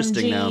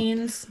interesting now.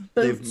 Jeans,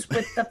 boots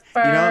with the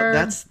fur. You know,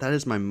 that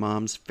is my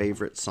mom's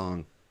favorite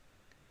song.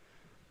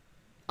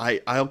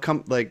 I'll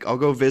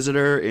go visit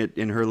her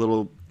in her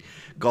little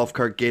golf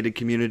cart gated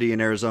community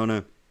in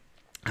Arizona.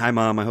 Hi,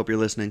 Mom. I hope you're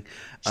listening.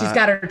 She's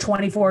got her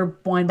 24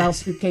 wine bottle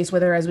suitcase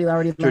with her, as we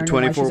already learned. Her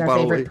 24 she's our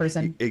favorite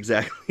person.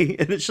 Exactly.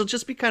 And she'll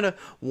just be kind of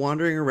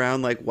wandering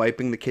around, like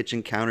wiping the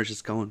kitchen counters,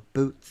 just going,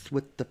 boots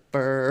with the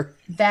fur.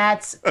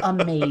 That's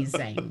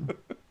amazing.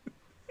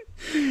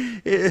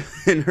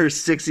 In her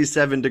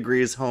 67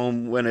 degrees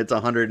home when it's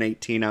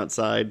 118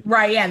 outside.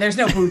 Right, yeah. There's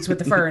no boots with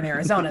the fur in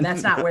Arizona.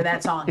 That's not where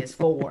that song is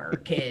for,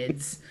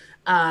 kids.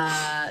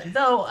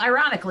 Though,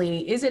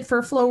 ironically, is it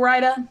for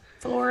Florida?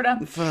 But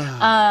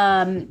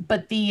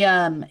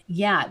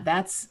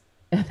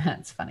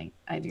that's funny.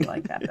 I do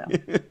like that though.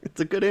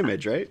 It's a good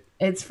image, right?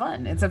 It's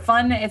fun. It's a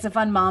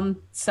fun mom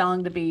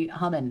song to be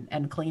humming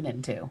and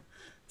cleaning to.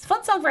 It's a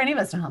fun song for any of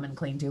us to hum and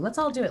clean to. Let's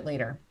all do it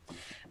later.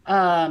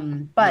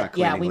 But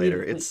yeah,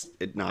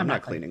 I'm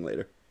not cleaning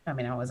later. I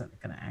mean, I wasn't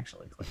gonna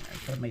actually clean it. I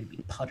thought maybe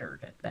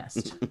puttered at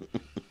best.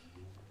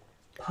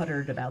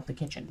 Puttered about the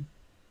kitchen.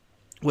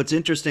 What's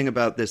interesting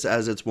about this,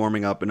 as it's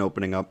warming up and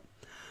opening up,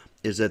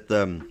 is that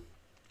the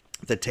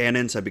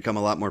tannins have become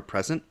a lot more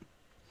present.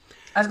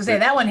 I was gonna say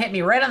that one hit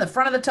me right on the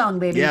front of the tongue,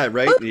 baby. Yeah,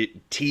 right. The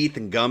teeth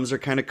and gums are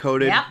kind of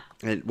coated. Yeah.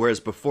 Whereas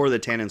before, the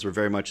tannins were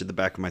very much at the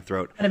back of my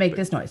throat. I'm gonna make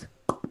this noise.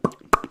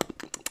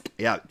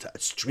 Yeah,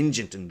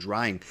 astringent and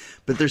drying,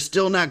 but they're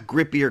still not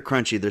grippy or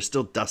crunchy. They're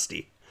still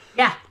dusty.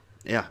 Yeah.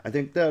 Yeah, I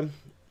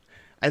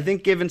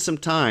think given some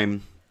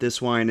time, this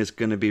wine is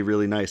going to be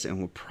really nice and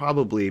will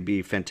probably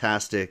be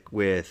fantastic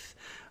with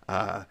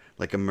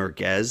like a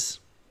merguez,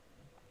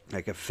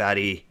 like a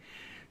fatty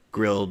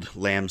grilled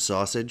lamb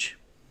sausage.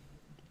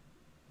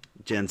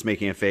 Jen's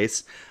making a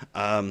face.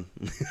 I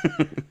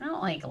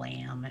don't like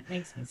lamb. It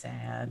makes me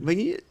sad. But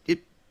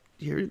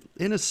you're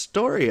in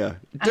Astoria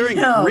during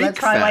Greek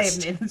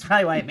Fest. That's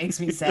probably why it makes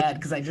me sad,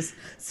 because I just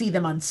see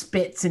them on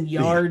spits and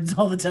yards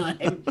all the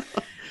time. But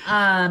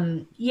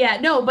I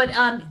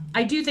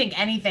do think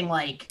anything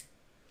like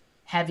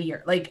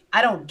heavier, like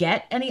I don't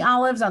get any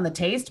olives on the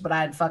taste, but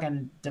I'd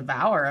fucking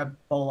devour a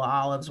bowl of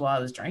olives while I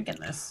was drinking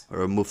this.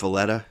 Or a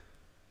muffaletta.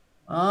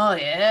 Oh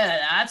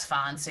yeah, that's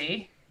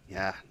fancy.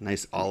 Yeah,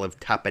 nice olive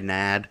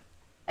tapenade.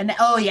 And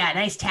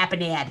nice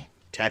tapenade.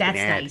 Tap an That's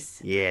ad.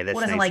 nice. Yeah, that's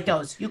Who doesn't nice. like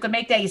those? You can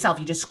make that yourself.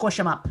 You just squish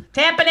them up.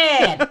 Tap an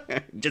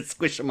ad. Just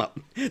squish them up.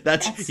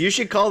 You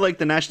should call like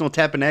the National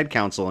Tap and Ad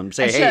Council and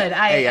say, I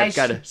hey, should. I've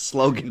got a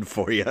slogan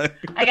for you.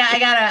 I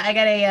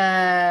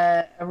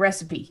got a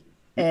recipe.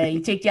 You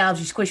take the olives,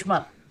 you squish them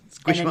up,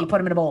 Squish and 'em then you up. put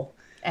them in a bowl,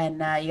 and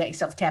you got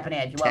yourself a tap an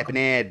ad. You're Tap welcome.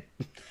 an ad.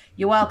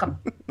 You're welcome.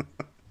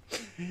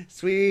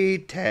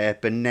 Sweet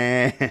tap an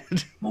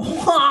ad.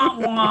 Wah,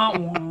 wah,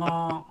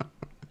 wah.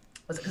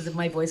 Was it because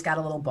my voice got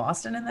a little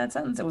Boston in that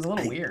sentence? It was a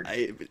little weird.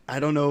 I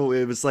don't know.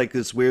 It was like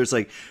this weird, it's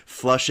like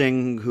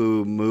Flushing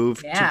who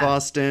moved to Yeah.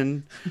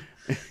 Boston.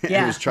 Yeah,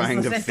 He was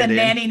trying to if fit the in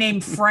nanny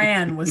named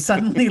Fran was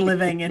suddenly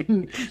living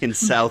in.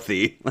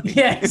 Southie. Like,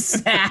 Yeah,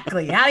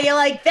 exactly. How do you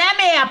like them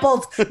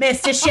apples,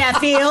 Mr.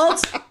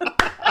 Sheffield?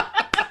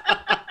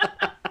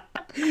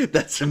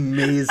 that's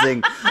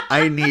amazing.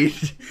 I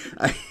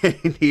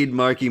need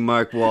Marky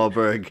Mark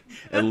Wahlberg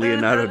and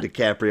Leonardo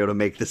DiCaprio to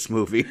make this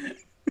movie.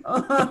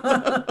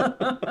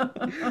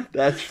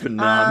 That's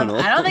phenomenal.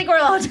 I don't think we're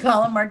allowed to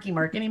call him Marky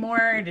Mark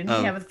anymore. Didn't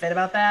he have a fit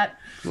about that?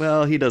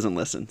 Well, he doesn't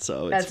listen,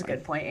 so it's That's a fine.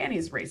 good point. And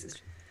he's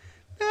racist.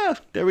 Yeah,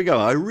 there we go.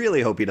 I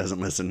really hope he doesn't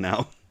listen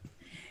now.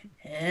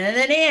 And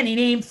the nanny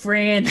named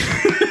Fran.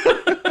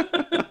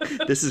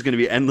 This is going to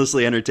be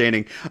endlessly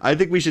entertaining. I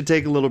think we should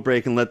take a little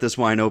break and let this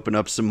wine open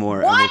up some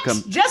more. What? And we'll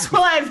come. Just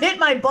while I've hit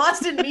my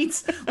Boston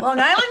meets Long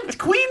Island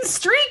Queen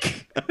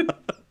streak?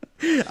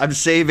 I'm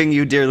saving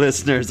you, dear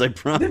listeners. I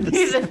promise.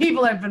 These are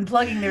people have been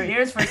plugging their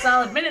ears for a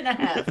solid minute and a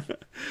half.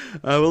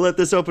 We'll let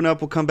this open up.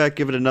 We'll come back,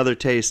 give it another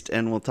taste,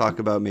 and we'll talk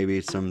about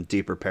maybe some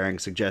deeper pairing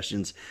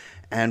suggestions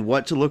and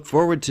what to look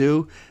forward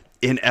to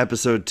in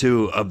episode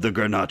 2 of the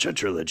Garnacha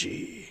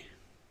trilogy.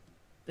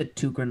 The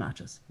two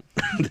Granachas.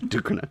 The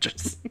 2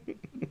 Garnachas.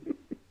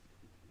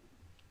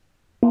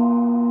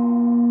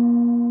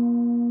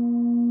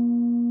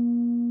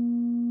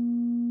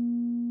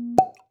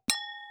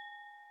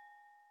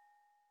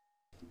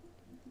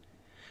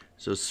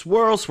 So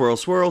swirl, swirl,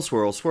 swirl,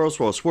 swirl, swirl,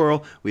 swirl,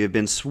 swirl. We have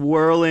been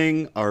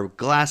swirling our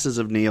glasses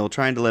of Neil,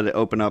 trying to let it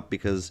open up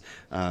because,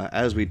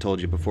 as we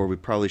told you before, we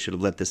probably should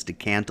have let this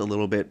decant a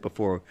little bit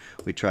before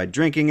we tried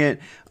drinking it.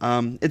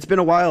 It's been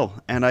a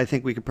while, and I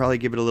think we could probably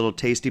give it a little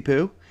tasty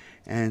poo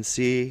and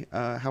see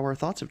how our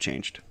thoughts have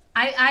changed.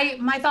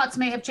 My thoughts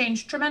may have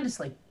changed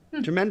tremendously.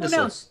 Tremendously.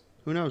 Who knows?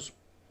 Who knows?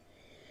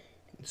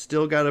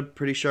 Still got a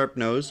pretty sharp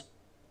nose.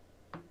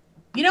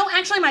 You know,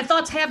 actually, my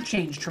thoughts have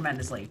changed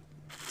tremendously.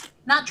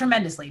 Not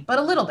tremendously, but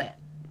a little bit.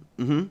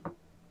 Mm-hmm.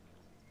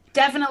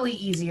 Definitely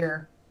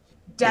easier.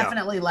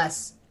 Definitely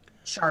less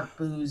sharp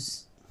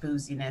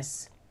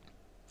booziness.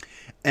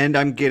 And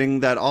I'm getting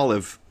that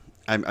olive.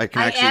 I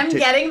am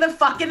getting the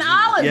fucking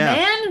olive,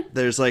 man.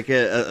 There's like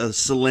a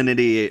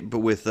salinity, but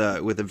with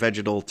a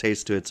vegetal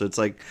taste to it. So it's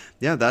like,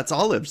 yeah, that's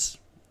olives.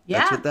 Yeah.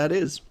 That's what that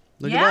is.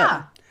 Look at Yeah.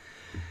 that.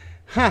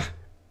 Huh.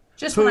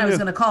 Just Who when I was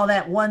knew? going to call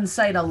that one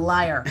site a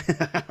liar.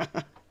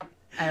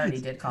 I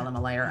already did call them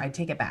a liar. I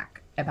take it back.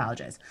 I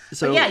apologize.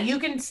 So- but yeah, you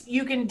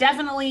can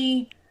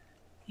definitely,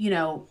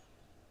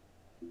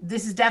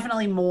 this is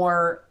definitely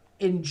more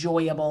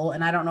enjoyable.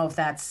 And I don't know if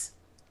that's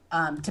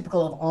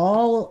typical of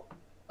all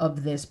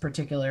of this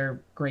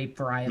particular grape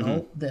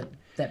varietal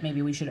that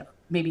maybe we should,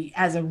 maybe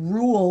as a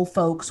rule,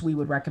 folks, we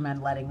would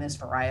recommend letting this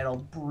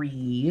varietal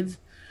breathe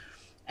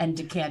and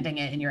decanting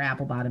it in your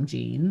apple bottom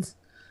jeans.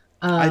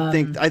 I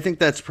think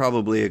that's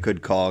probably a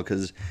good call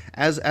because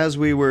as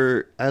we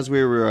were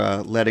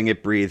letting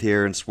it breathe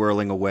here and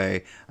swirling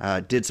away,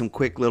 did some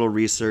quick little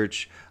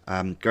research.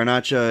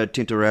 Garnacha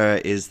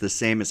Tintorera is the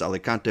same as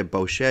Alicante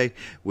Boucher,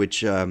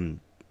 which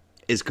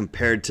is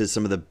compared to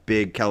some of the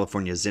big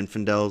California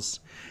Zinfandels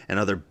and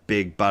other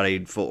big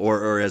bodied full,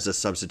 or as a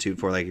substitute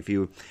for, like, if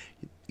you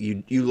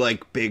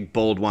like big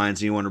bold wines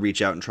and you want to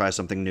reach out and try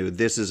something new,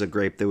 this is a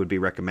grape that would be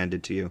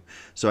recommended to you.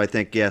 So I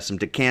think some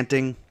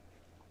decanting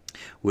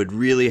would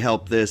really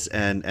help this,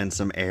 and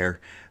some air,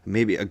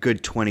 maybe a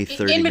good 20-30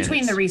 in between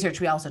minutes. the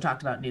research, we also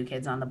talked about New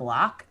Kids on the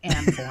Block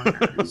and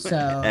Foreigner. So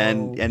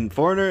and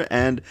Foreigner,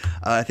 and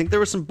I think there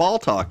was some ball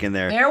talk in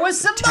there. there was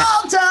some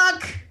ball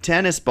talk.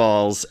 Tennis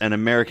balls and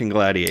American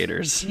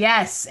Gladiators.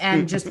 Yes,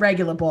 and just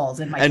regular balls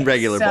in my And case.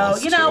 regular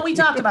balls, So too. we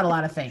talked about a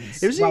lot of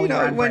things. It was, while we were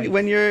on break.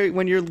 when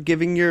you're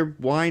giving your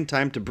wine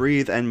time to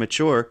breathe and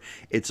mature,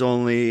 it's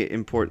only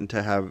important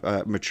to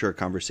have mature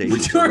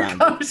conversations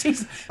around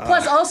it.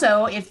 Plus,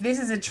 also, if this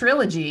is a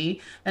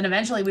trilogy, then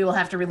eventually we will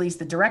have to release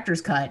the director's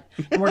cut,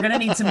 and we're going to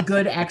need some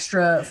good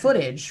extra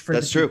footage for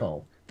That's the true.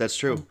 people. That's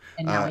true.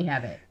 And now we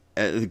have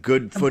it.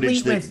 Good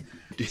footage Complete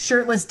that with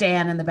shirtless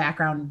Dan in the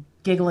background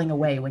giggling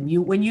away. When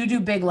you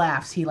do big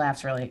laughs, he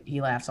laughs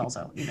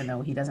also, even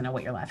though he doesn't know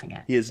what you're laughing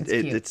at. he is. It's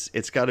cute.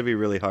 It's got to be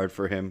really hard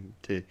for him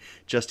to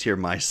just hear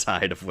my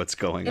side of what's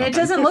going on. It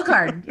doesn't look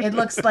hard. It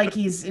looks like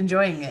he's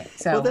enjoying it.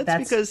 So Well,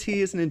 that's because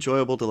he is an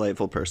enjoyable,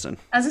 delightful person.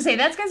 I was gonna say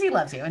that's because he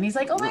loves you, and he's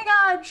like, "Oh my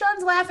God,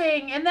 Sean's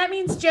laughing, and that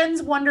means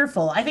Jen's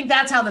wonderful." I think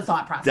that's how the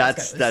thought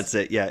process goes. That's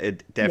it. Yeah,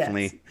 it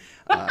definitely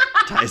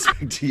ties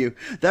back to you.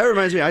 That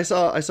reminds me. I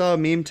saw a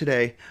meme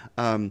today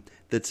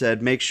that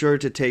said, "Make sure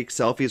to take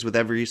selfies with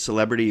every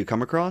celebrity you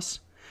come across."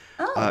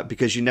 Oh.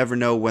 Because you never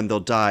know when they'll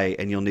die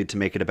and you'll need to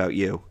make it about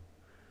you.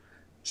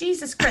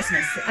 Jesus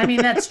Christmas. I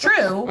mean, that's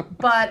true,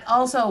 but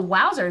also,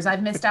 wowzers,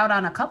 I've missed out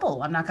on a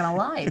couple. I'm not going to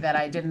lie that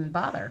I didn't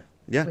bother.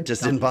 Yeah,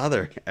 just didn't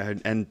bother.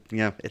 And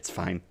yeah, it's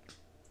fine.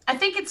 I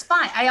think it's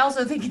fine. I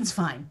also think it's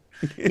fine.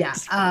 Yeah.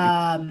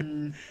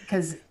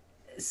 Because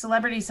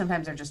celebrities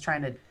sometimes are just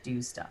trying to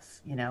do stuff,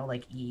 you know,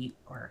 like eat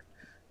or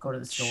go to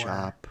the store.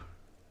 Shop.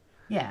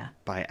 Yeah.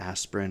 Buy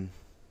aspirin.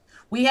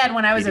 We had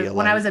when I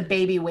was a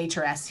baby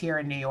waitress here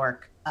in New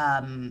York.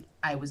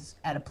 I was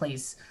at a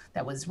place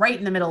that was right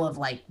in the middle of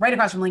like right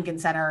across from Lincoln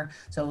Center.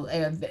 So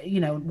you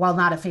know, while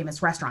not a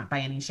famous restaurant by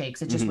any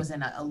shakes, it just was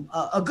in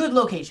a good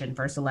location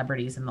for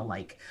celebrities and the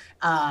like.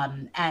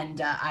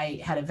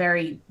 I had a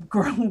very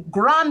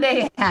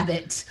grande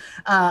habit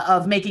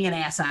of making an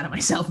ass out of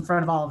myself in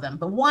front of all of them.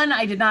 But one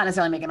I did not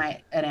necessarily make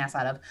an ass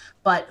out of,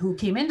 but who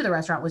came into the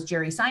restaurant was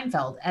Jerry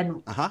Seinfeld,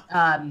 and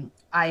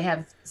I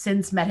have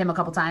since met him a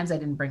couple times. I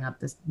didn't bring up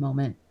this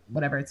moment.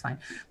 Whatever, it's fine.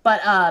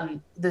 But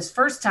this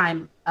first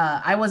time,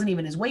 I wasn't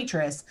even his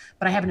waitress,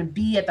 but I happened to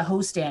be at the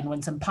host stand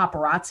when some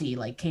paparazzi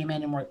like came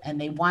in and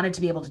they wanted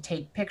to be able to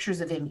take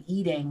pictures of him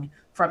eating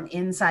from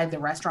inside the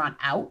restaurant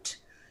out.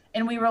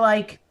 And we were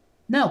like,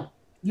 no,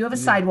 you have a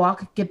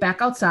sidewalk, get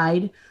back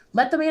outside,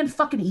 let the man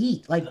fucking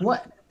eat. Like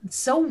what? It's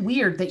so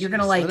weird that you're going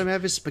to like... Let him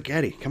have his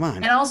spaghetti, come on.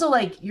 And also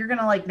like, you're going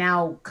to like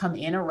now come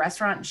in a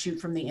restaurant and shoot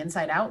from the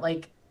inside out.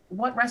 Like,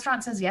 what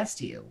restaurant says yes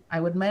to you?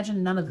 I would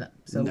imagine none of them.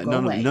 So go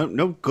away.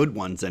 No good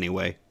ones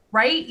anyway.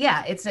 Right?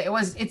 Yeah.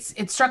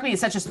 It struck me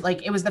as such a,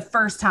 like, it was the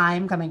first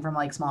time coming from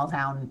like small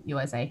town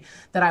USA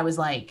that I was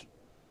like,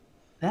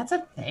 that's a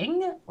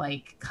thing?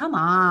 Like, come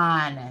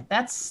on.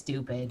 That's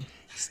stupid.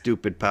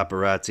 Stupid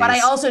paparazzi. But I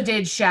also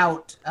did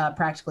shout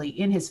practically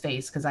in his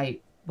face because I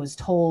was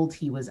told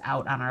he was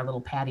out on our little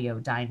patio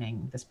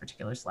dining, this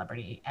particular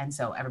celebrity. And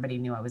so everybody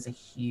knew I was a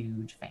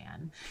huge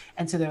fan.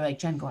 And so they're like,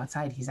 Jen, go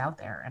outside. He's out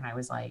there. And I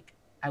was like,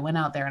 I went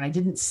out there and I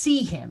didn't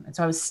see him. And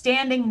so I was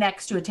standing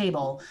next to a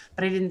table,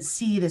 but I didn't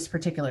see this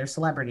particular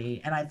celebrity.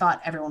 And I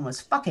thought everyone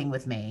was fucking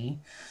with me.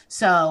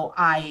 So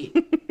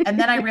and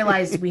then I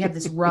realized we had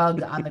this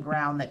rug on the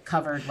ground that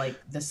covered like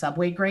the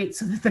subway grate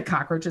so that the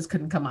cockroaches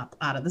couldn't come up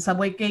out of the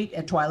subway gate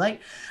at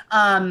Twilight.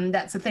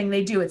 That's the thing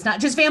they do. It's not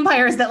just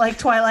vampires that like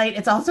Twilight.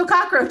 It's also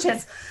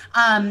cockroaches.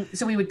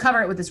 So we would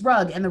cover it with this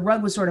rug and the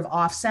rug was sort of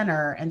off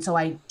center. And so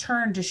I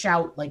turned to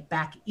shout like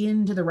back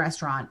into the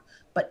restaurant,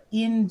 but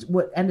in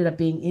what ended up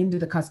being into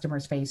the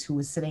customer's face who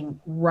was sitting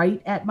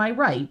right at my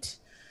right.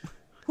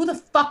 Who the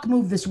fuck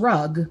moved this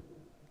rug?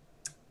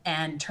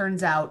 And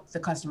turns out the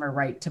customer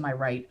right to my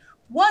right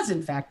was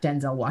in fact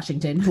Denzel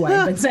Washington, who I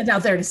had been sent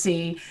out there to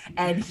see.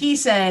 And he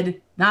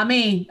said, not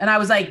me. And I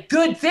was like,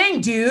 good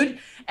thing, dude.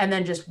 And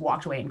then just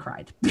walked away and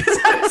cried. Because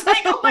I was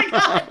like, oh my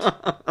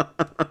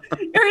God,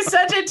 you're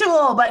such a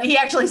tool. But he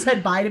actually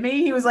said bye to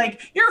me. He was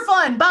like, you're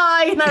fun,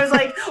 bye. And I was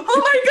like, oh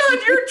my God,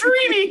 you're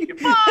dreamy,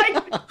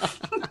 bye.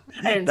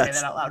 I didn't say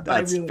that out loud, but I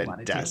really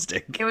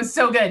fantastic. Wanted to. It was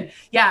so good.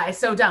 Yeah, it's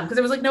so dumb. Because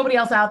there was like nobody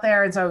else out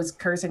there. And so I was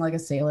cursing like a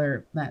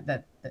sailor. Not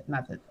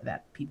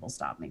that people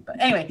stopped me.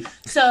 But anyway,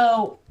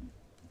 so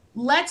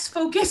let's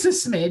focus a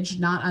smidge,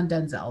 not on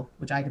Denzel,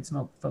 which I could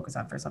focus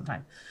on for some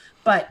time.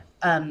 But,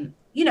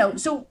 you know,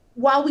 so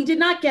while we did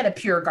not get a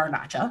pure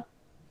garnacha.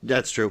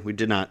 That's true. We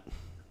did not.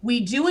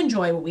 We do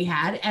enjoy what we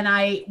had. And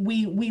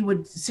we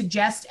would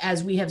suggest,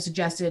 as we have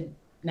suggested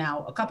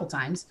now a couple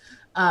times,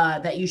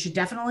 that you should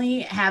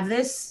definitely have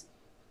this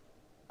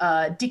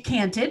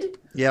decanted.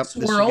 Yep.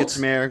 This should get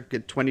some air,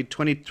 get 20,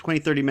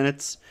 30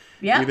 minutes.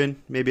 Yeah.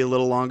 Even maybe a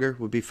little longer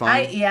would be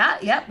fine.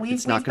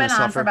 We've been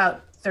on for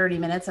about 30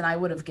 minutes and I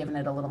would have given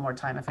it a little more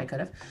time if I could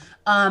have.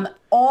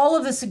 All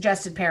of the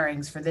suggested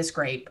pairings for this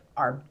grape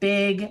are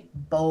big,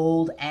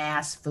 bold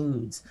ass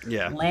foods.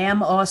 Yeah.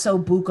 Lamb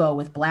osso buco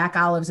with black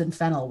olives and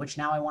fennel, which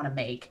now I want to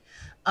make.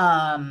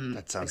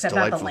 That sounds except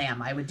delightful. Not the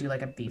lamb. I would do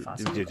like a beef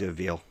osso. Do a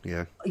veal,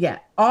 yeah. Yeah.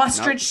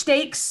 Ostrich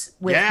steaks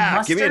with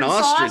mustard give me an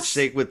ostrich sauce.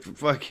 steak with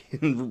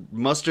fucking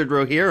mustard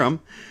rohirrim.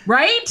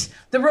 Right?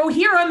 The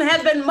rohirrim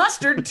had been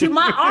mustard to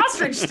my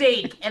ostrich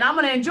steak, and I'm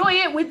going to enjoy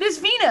it with this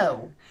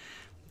vino.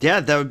 Yeah,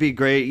 that would be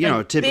great. You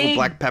know, typical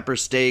black pepper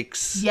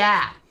steaks.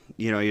 Yeah.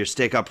 You know, your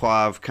steak au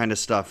poivre kind of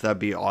stuff. That'd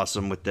be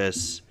awesome with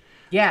this.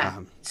 Yeah.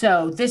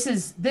 So this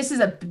is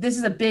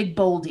a big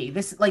boldie.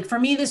 This, like, for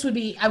me, this would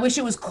be. I wish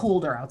it was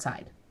colder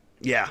outside.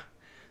 Yeah.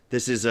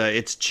 This is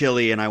it's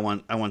chilly, and I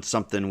want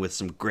something with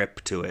some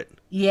grip to it.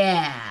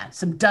 Yeah,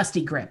 some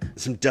dusty grip.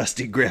 Some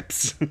dusty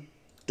grips.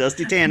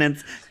 Dusty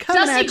tannins.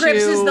 Dusty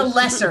Grips is the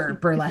lesser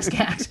burlesque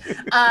act.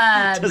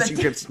 Dusty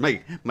Grips is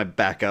my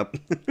backup.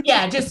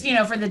 Yeah, just, you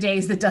know, for the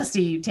days that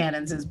Dusty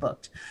Tannins is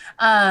booked.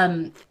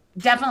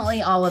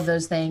 Definitely all of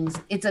those things.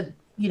 It's a,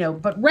 you know,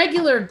 but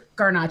regular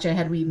Garnacha,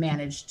 had we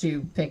managed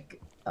to pick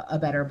a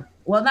better,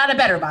 well, not a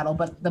better bottle,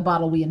 but the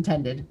bottle we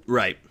intended.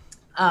 Right.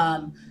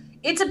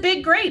 It's a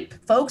big grape,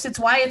 folks. It's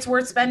why it's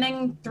worth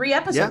spending 3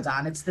 episodes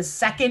on. It's the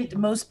second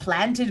most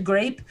planted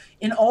grape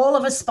in all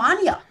of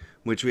España.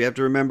 Which we have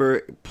to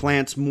remember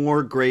plants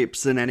more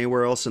grapes than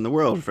anywhere else in the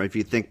world. If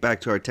you think back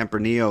to our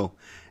Tempranillo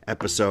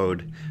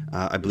episode.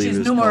 I Which believe is it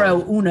was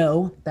numero called,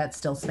 uno. That's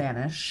still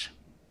Spanish.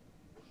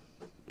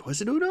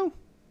 was it Uno?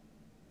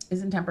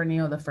 Isn't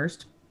Tempranillo the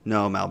first?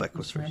 No, Malbec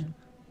was first.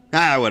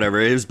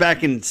 Whatever. It was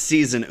back in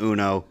season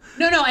Uno.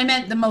 No, I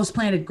meant the most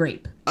planted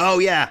grape, Oh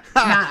yeah,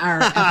 not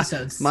our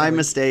episodes. my Silly.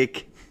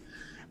 mistake.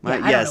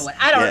 Yeah,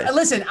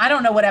 Listen, I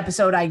don't know what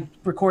episode I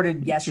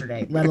recorded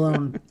yesterday, let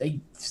alone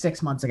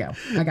 6 months ago.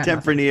 I got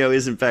nothing. Tempranillo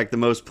is in fact the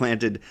most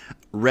planted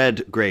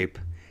red grape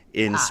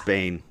in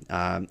Spain.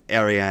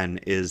 Ariane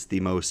is the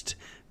most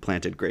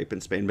planted grape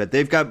in Spain, but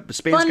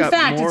Spain's Fun got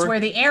fact: more. it's where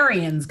the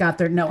Aryans got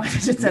their. No, I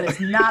just said it's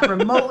not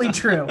remotely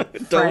true,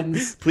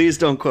 friends. Please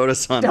don't quote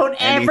us on. Don't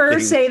ever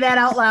anything. say that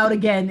out loud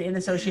again in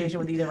association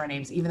with either of our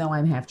names, even though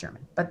I'm half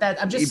German. But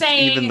that I'm just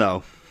saying. Even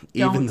though,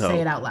 don't say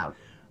it out loud.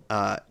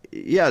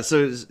 Yeah,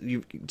 so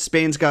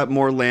Spain's got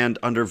more land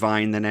under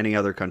vine than any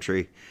other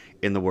country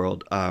in the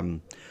world.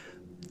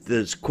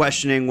 There's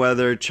questioning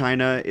whether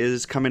China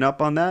is coming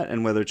up on that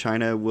and whether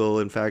China will,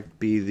 in fact,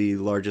 be the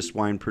largest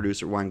wine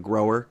producer, wine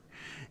grower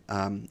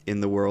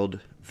in the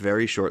world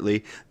very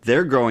shortly.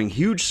 They're growing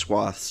huge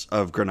swaths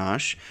of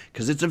Grenache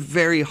because it's a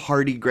very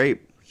hardy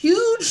grape.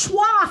 Huge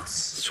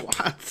swaths.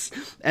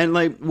 And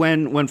like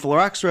when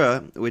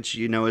Phylloxera, which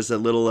you know is a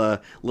little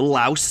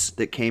louse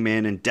that came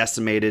in and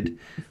decimated.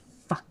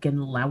 Fucking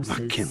louses.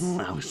 Fucking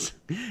louse.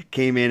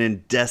 Came in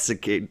and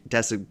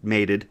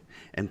decimated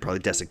and probably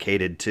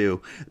desiccated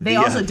too. They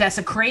also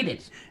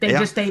desecrated.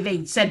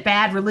 They said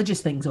bad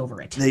religious things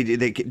over it.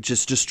 They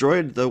just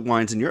destroyed the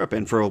wines in Europe,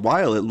 and for a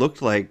while it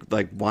looked like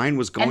wine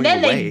was going away.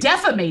 And then they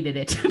defamated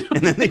it.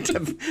 And then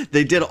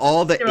they did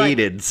all the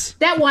aidids.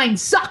 That wine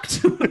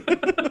sucked.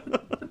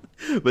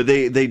 But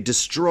they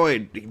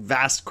destroyed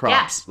vast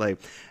crops,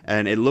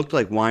 and it looked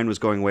like wine was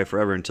going away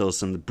forever until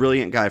some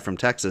brilliant guy from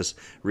Texas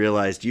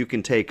realized you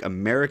can take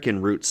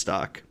American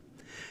rootstock,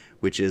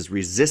 which is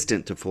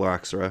resistant to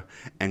Phylloxera,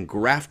 and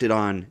graft it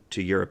on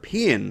to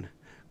European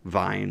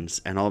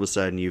vines, and all of a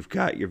sudden you've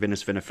got your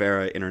Vinus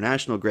vinifera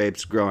international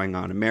grapes growing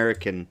on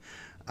American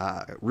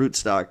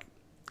rootstock,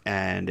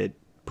 and it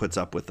puts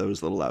up with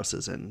those little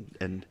louses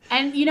and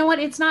you know what,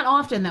 it's not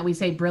often that we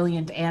say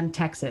brilliant and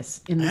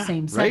Texas in the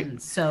same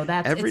sentence, so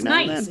it's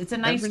nice. It's a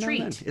nice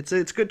treat.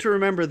 It's good to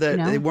remember that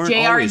they weren't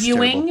J.R. always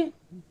Ewing terrible.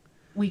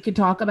 We could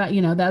talk about,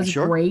 that was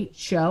a great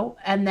show.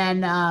 And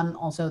then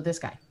also this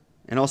guy,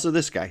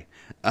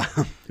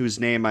 whose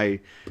name I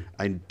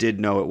did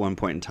know at one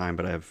point in time,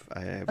 but I've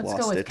let's lost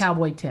go with it.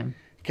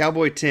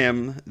 Cowboy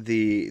Tim,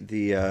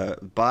 the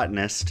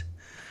botanist.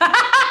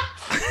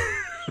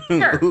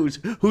 Sure.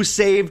 who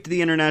saved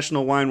the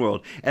international wine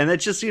world. And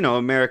that's just,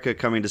 America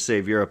coming to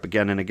save Europe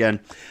again and again.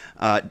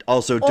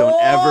 Also,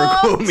 don't ever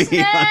quote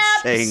me on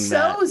saying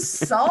that. So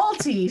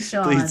salty,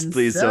 Sean.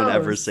 Please don't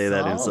ever say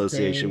that in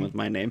association with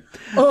my name.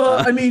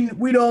 I mean,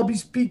 you'd all be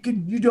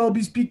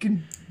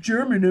speaking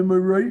German, am I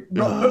right?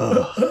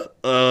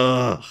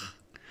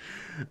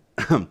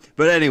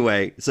 But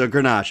anyway, so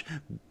Grenache,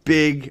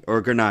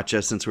 or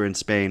Grenache, since we're in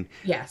Spain.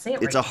 Yeah, say it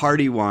right. It's a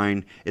hardy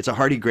wine. It's a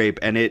hardy grape,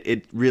 and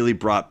it really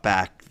brought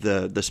back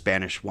the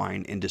Spanish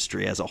wine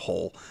industry as a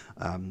whole.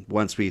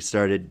 Once we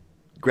started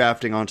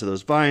grafting onto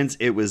those vines,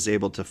 it was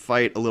able to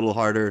fight a little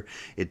harder.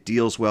 It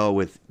deals well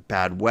with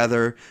bad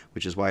weather,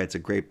 which is why it's a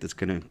grape that's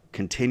going to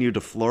continue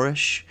to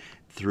flourish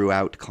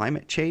throughout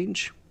climate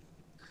change.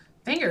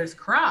 Fingers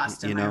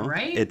crossed, am I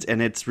right?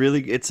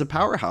 It's a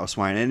powerhouse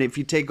wine. And if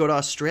you go to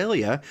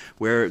Australia,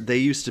 where they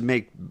used to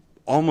make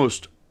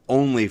almost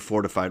only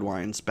fortified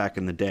wines back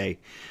in the day,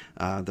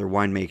 their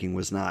winemaking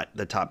was not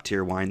the top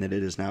tier wine that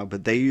it is now,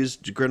 but they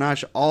used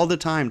Grenache all the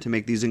time to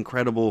make these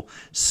incredible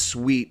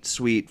sweet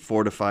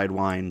fortified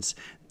wines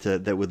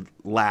that would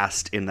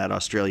last in that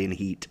Australian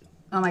heat.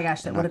 Oh my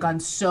gosh, that would have gone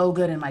so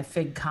good in my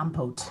fig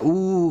compote.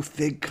 Ooh,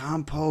 fig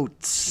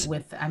compotes.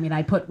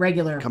 I put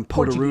regular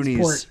Portuguese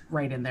port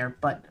right in there,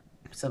 but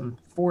some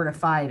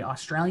fortified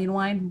Australian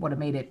wine would have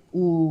made it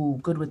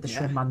good with the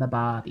shrimp on the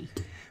barbie.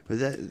 But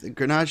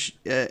Grenache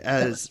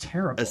as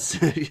terrible.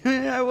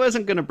 I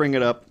wasn't going to bring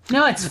it up.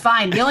 No, it's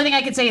fine. The only thing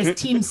I could say is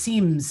Team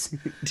Seams,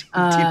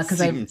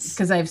 because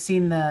I've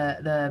seen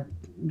the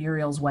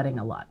Muriel's wedding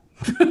a lot.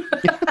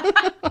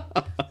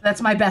 That's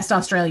my best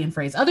Australian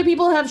phrase. Other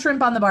people have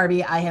shrimp on the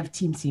barbie. I have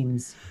Team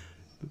Seams.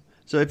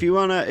 So if you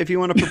wanna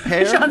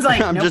prepare, Sean's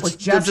like, I'm nope,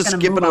 just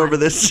skipping over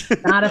this.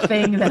 Not a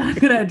thing that I'm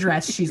gonna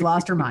address. She's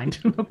lost her mind.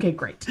 Okay,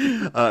 great.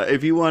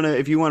 If you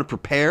wanna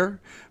prepare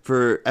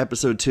for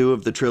episode 2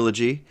 of the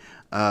trilogy,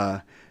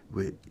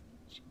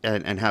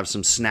 and have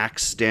some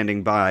snacks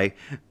standing by,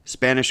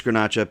 Spanish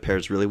Grenache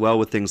pairs really well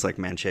with things like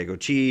Manchego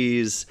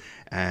cheese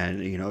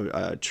and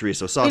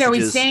chorizo sausages. Wait, are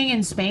we staying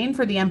in Spain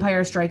for the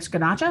Empire Strikes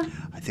Grenache?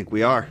 I think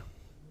we are,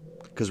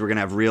 because we're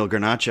gonna have real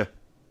Grenache.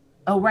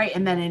 Oh, right.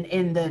 And then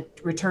in the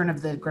Return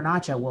of the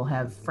Grenache, we'll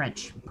have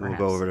French, perhaps.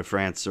 We'll go over to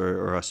France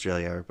or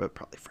Australia, but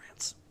probably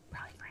France.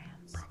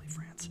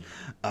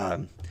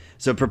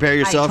 So prepare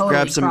yourself, I totally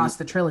grab some. crossed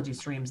the trilogy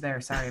streams there.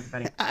 Sorry,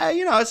 everybody.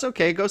 It's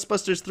okay.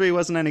 Ghostbusters 3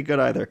 wasn't any good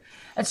either.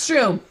 That's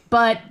true,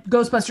 but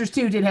Ghostbusters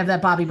 2 did have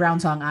that Bobby Brown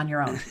song, On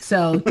Your Own.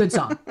 So, good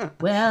song.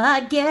 Well,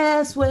 I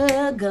guess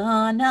we're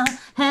gonna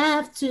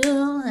have to.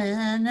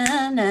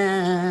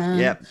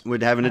 Yep, we're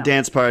having a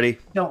dance party.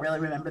 Don't really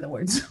remember the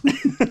words.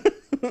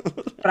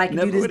 But I can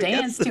do this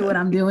dance to what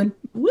I'm doing.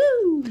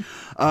 Woo!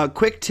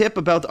 Quick tip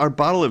about our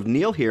bottle of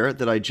Neil here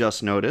that I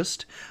just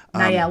noticed.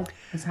 Niall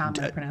is how I'm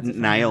going to pronounce it.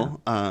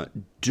 Niall,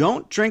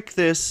 don't drink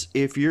this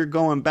if you're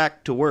going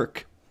back to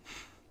work.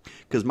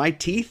 Because my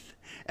teeth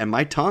and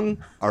my tongue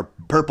are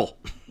purple.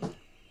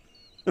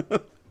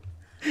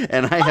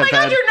 And I have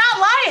had... you're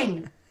not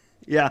lying!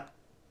 Yeah.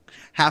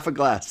 Half a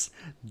glass.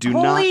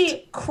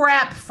 Holy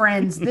crap,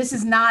 friends. This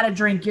is not a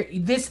drink.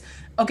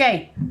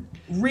 Okay.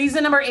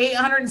 Reason number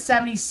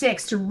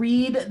 876 to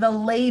read the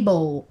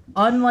label,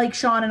 unlike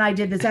Sean and I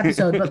did this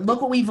episode, but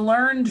look what we've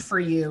learned for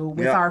you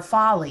with our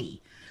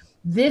folly.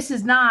 This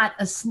is not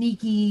a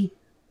sneaky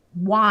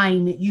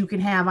wine you can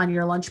have on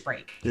your lunch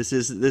break. This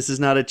is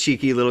not a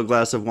cheeky little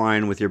glass of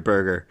wine with your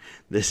burger.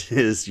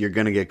 You're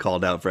going to get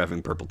called out for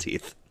having purple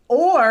teeth.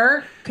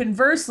 Or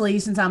conversely,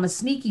 since I'm a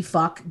sneaky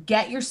fuck,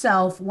 get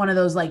yourself one of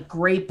those like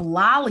grape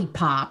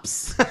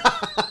lollipops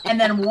and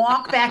then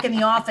walk back in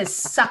the office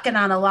sucking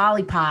on a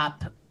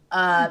lollipop.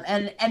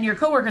 And your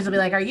coworkers will be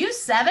like, "Are you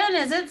 7?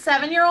 Is it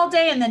 7-year-old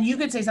day?" And then you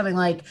could say something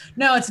like,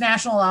 "No, it's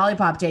National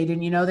Lollipop Day.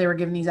 Didn't you know they were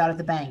giving these out at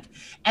the bank?"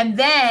 And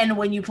then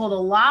when you pull the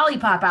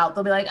lollipop out,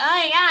 they'll be like,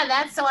 "Oh yeah,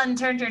 that's the one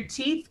turned your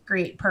teeth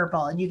great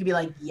purple." And you could be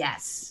like,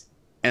 "Yes."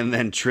 And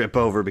then trip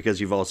over because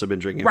you've also been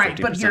drinking 50%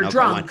 right, but you're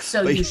drunk,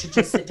 so you should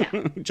just sit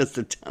down. Just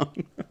sit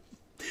down.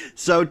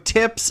 So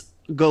tips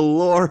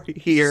galore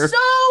here. So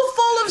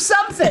full of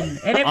something,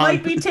 and it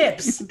might be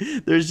tips.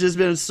 There's just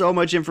been so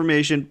much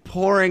information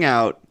pouring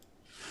out.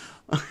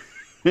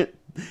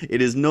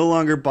 It is no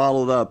longer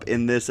bottled up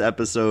in this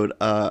episode,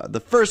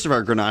 the first of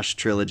our Grenache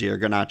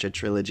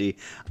trilogy.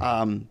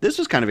 This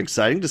was kind of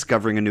exciting,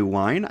 discovering a new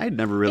wine. I'd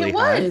never really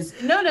had. It was.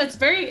 No, it's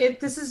very.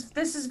 This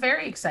is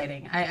very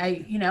exciting.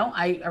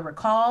 I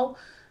recall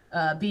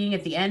being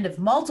at the end of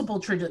multiple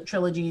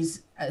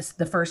trilogies, as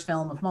the first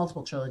film of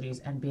multiple trilogies,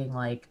 and being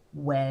like,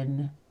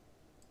 when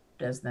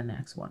does the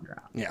next one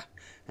drop? Yeah,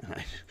 and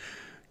I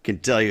can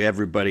tell you,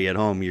 everybody at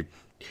home,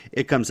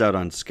 it comes out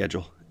on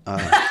schedule.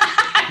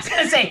 I was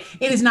gonna say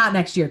it is not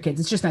next year, kids.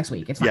 It's just next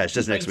week. It's fine. Yeah, it's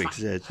just next week.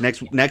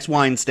 Next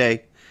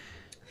Wednesday.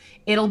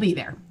 It'll be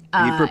there.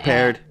 Be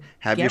prepared.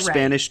 Have your ready.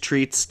 Spanish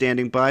treats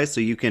standing by so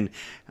you can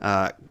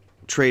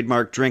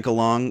trademark drink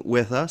along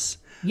with us.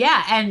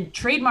 Yeah, and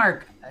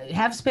trademark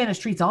have Spanish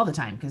treats all the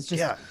time because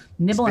just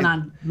nibbling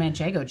on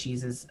Manchego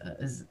cheese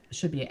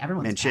should be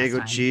everyone's Manchego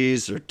pastime.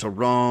 cheese or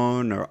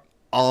Torron or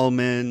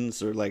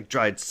almonds or like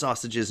dried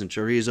sausages and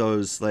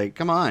chorizos. Like,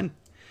 come on.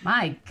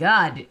 My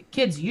God,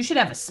 kids, you should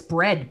have a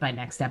spread by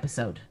next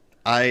episode.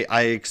 I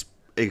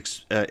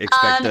expect a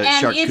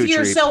charcuterie. And if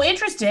you're so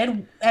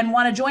interested and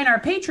want to join our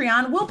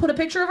Patreon, we'll put a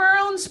picture of our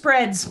own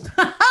spreads.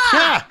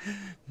 Yeah,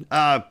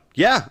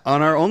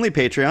 on our only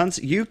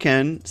Patreons, you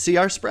can see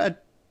our spread.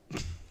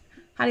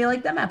 How do you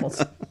like them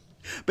apples?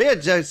 But yeah,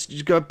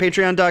 just go to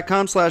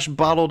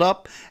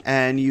patreon.com/bottledup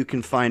and you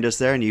can find us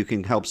there and you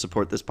can help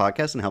support this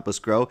podcast and help us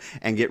grow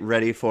and get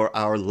ready for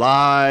our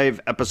live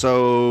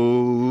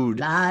episode.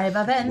 Live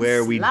events.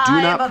 Where we do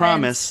not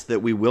promise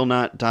that we will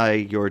not dye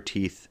your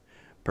teeth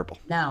purple.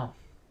 No.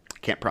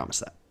 Can't promise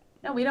that.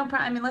 No, we don't.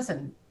 I mean,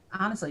 listen,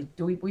 honestly,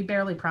 we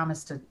barely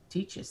promise to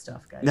teach you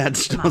stuff, guys.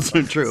 That's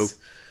also true.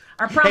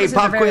 Our promises Hey,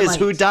 pop are very quiz, light.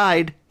 Who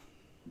died?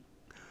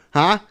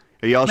 Huh?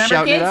 Are y'all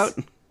shouting kids? it out?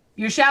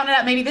 You're shouting it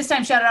out. Maybe this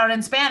time shout it out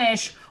in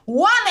Spanish.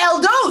 Juan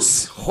el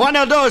Dos. Juan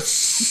el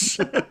Dos.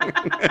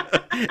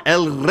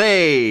 El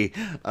Rey.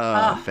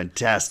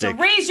 Fantastic. So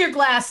raise your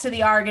glass to the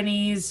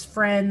Aragonese,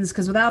 friends,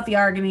 because without the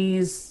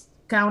Aragonese,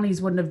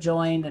 counties wouldn't have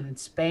joined, and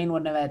Spain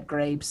wouldn't have had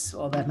grapes.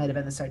 Well, that might have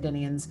been the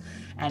Sardinians,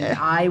 and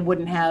I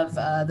wouldn't have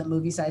the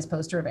movie-sized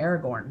poster of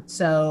Aragorn.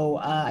 So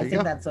I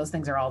think that those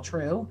things are all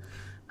true.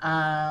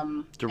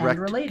 Direct and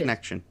related.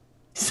 connection.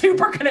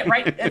 Super good,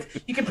 right?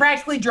 You can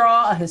practically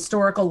draw a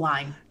historical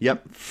line.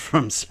 Yep,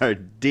 from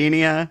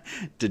Sardinia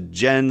to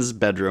Jen's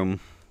bedroom.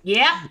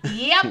 Yep.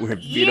 Where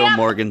Vito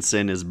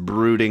Morganson is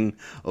brooding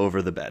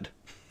over the bed.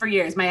 For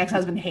years, my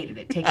ex-husband hated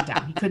it. Take it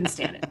down. He couldn't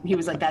stand it. He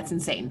was like, "That's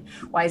insane.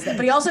 Why is that?"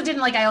 But he also didn't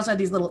like. I also had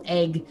these little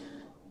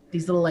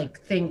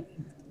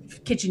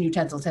kitchen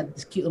utensils had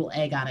this cute little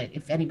egg on it.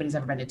 If anybody's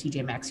ever been to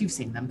TJ Maxx, you've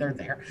seen them. They're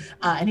there.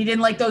 And he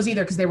didn't like those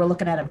either because they were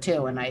looking at him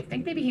too. And I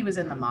think maybe he was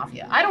in the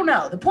mafia. I don't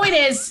know. The point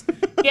is,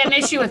 he had an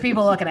issue with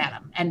people looking at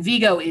him. And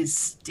Vigo is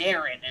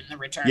staring in the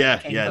Return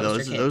of the King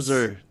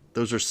poster kids.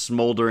 Those are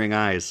smoldering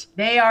eyes.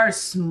 They are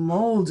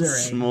smoldering.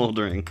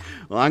 Smoldering.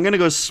 Well, I'm going to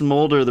go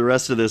smolder the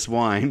rest of this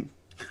wine.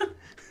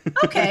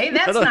 Okay,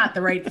 that's not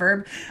the right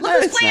verb.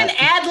 Look who's playing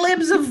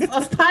ad-libs of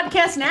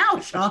podcasts now,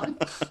 Sean.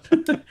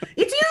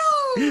 It's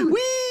you!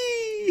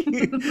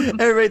 Whee!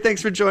 Everybody,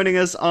 thanks for joining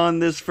us on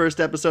this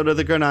first episode of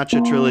the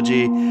Grenache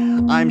trilogy.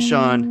 I'm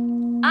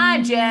Sean.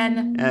 I'm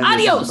Jen. And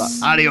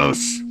Adios!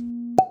 Adios!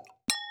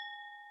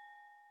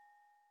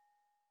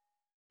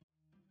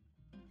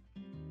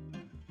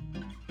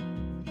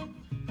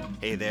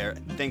 Hey there,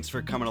 thanks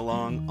for coming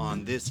along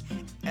on this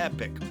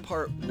epic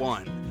part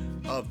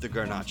 1 of the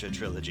Garnacha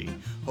trilogy.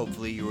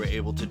 Hopefully you were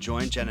able to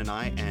join Jen and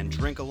I and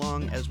drink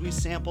along as we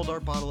sampled our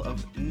bottle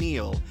of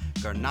Neil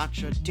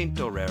Garnacha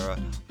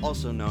Tintorera,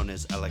 also known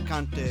as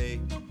Alicante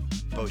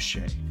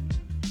Bochet.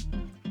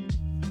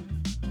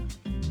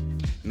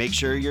 Make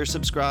sure you're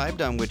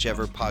subscribed on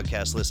whichever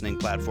podcast listening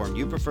platform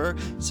you prefer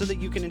so that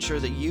you can ensure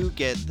that you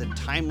get the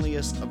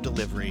timeliest of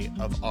delivery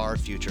of our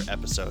future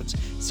episodes.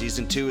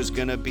 Season 2 is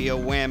going to be a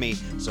whammy,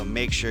 so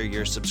make sure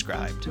you're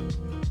subscribed.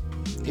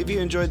 If you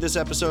enjoyed this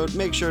episode,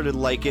 make sure to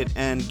like it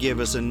and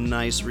give us a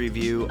nice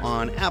review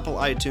on Apple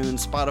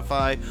iTunes,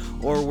 Spotify,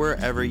 or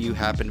wherever you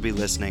happen to be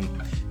listening.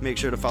 Make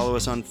sure to follow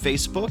us on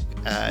Facebook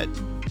at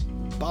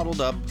Bottled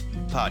Up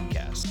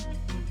Podcast.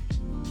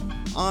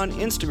 On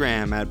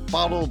Instagram at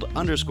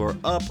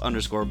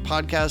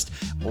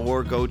bottled_up_podcast,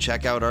 or go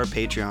check out our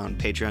Patreon,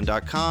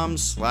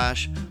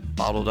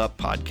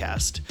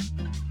 patreon.com/bottleduppodcast.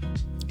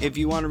 If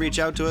you want to reach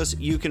out to us,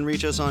 you can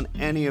reach us on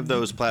any of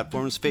those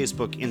platforms,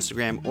 Facebook,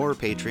 Instagram, or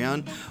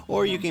Patreon,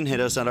 or you can hit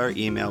us at our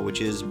email,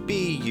 which is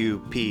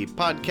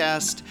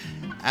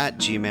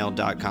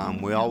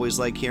buppodcast@gmail.com. We always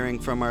like hearing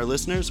from our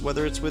listeners,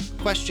 whether it's with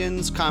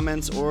questions,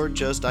 comments, or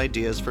just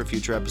ideas for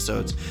future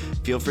episodes.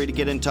 Feel free to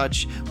get in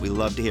touch. We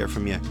love to hear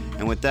from you.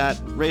 And with that,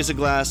 raise a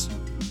glass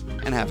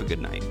and have a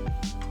good night.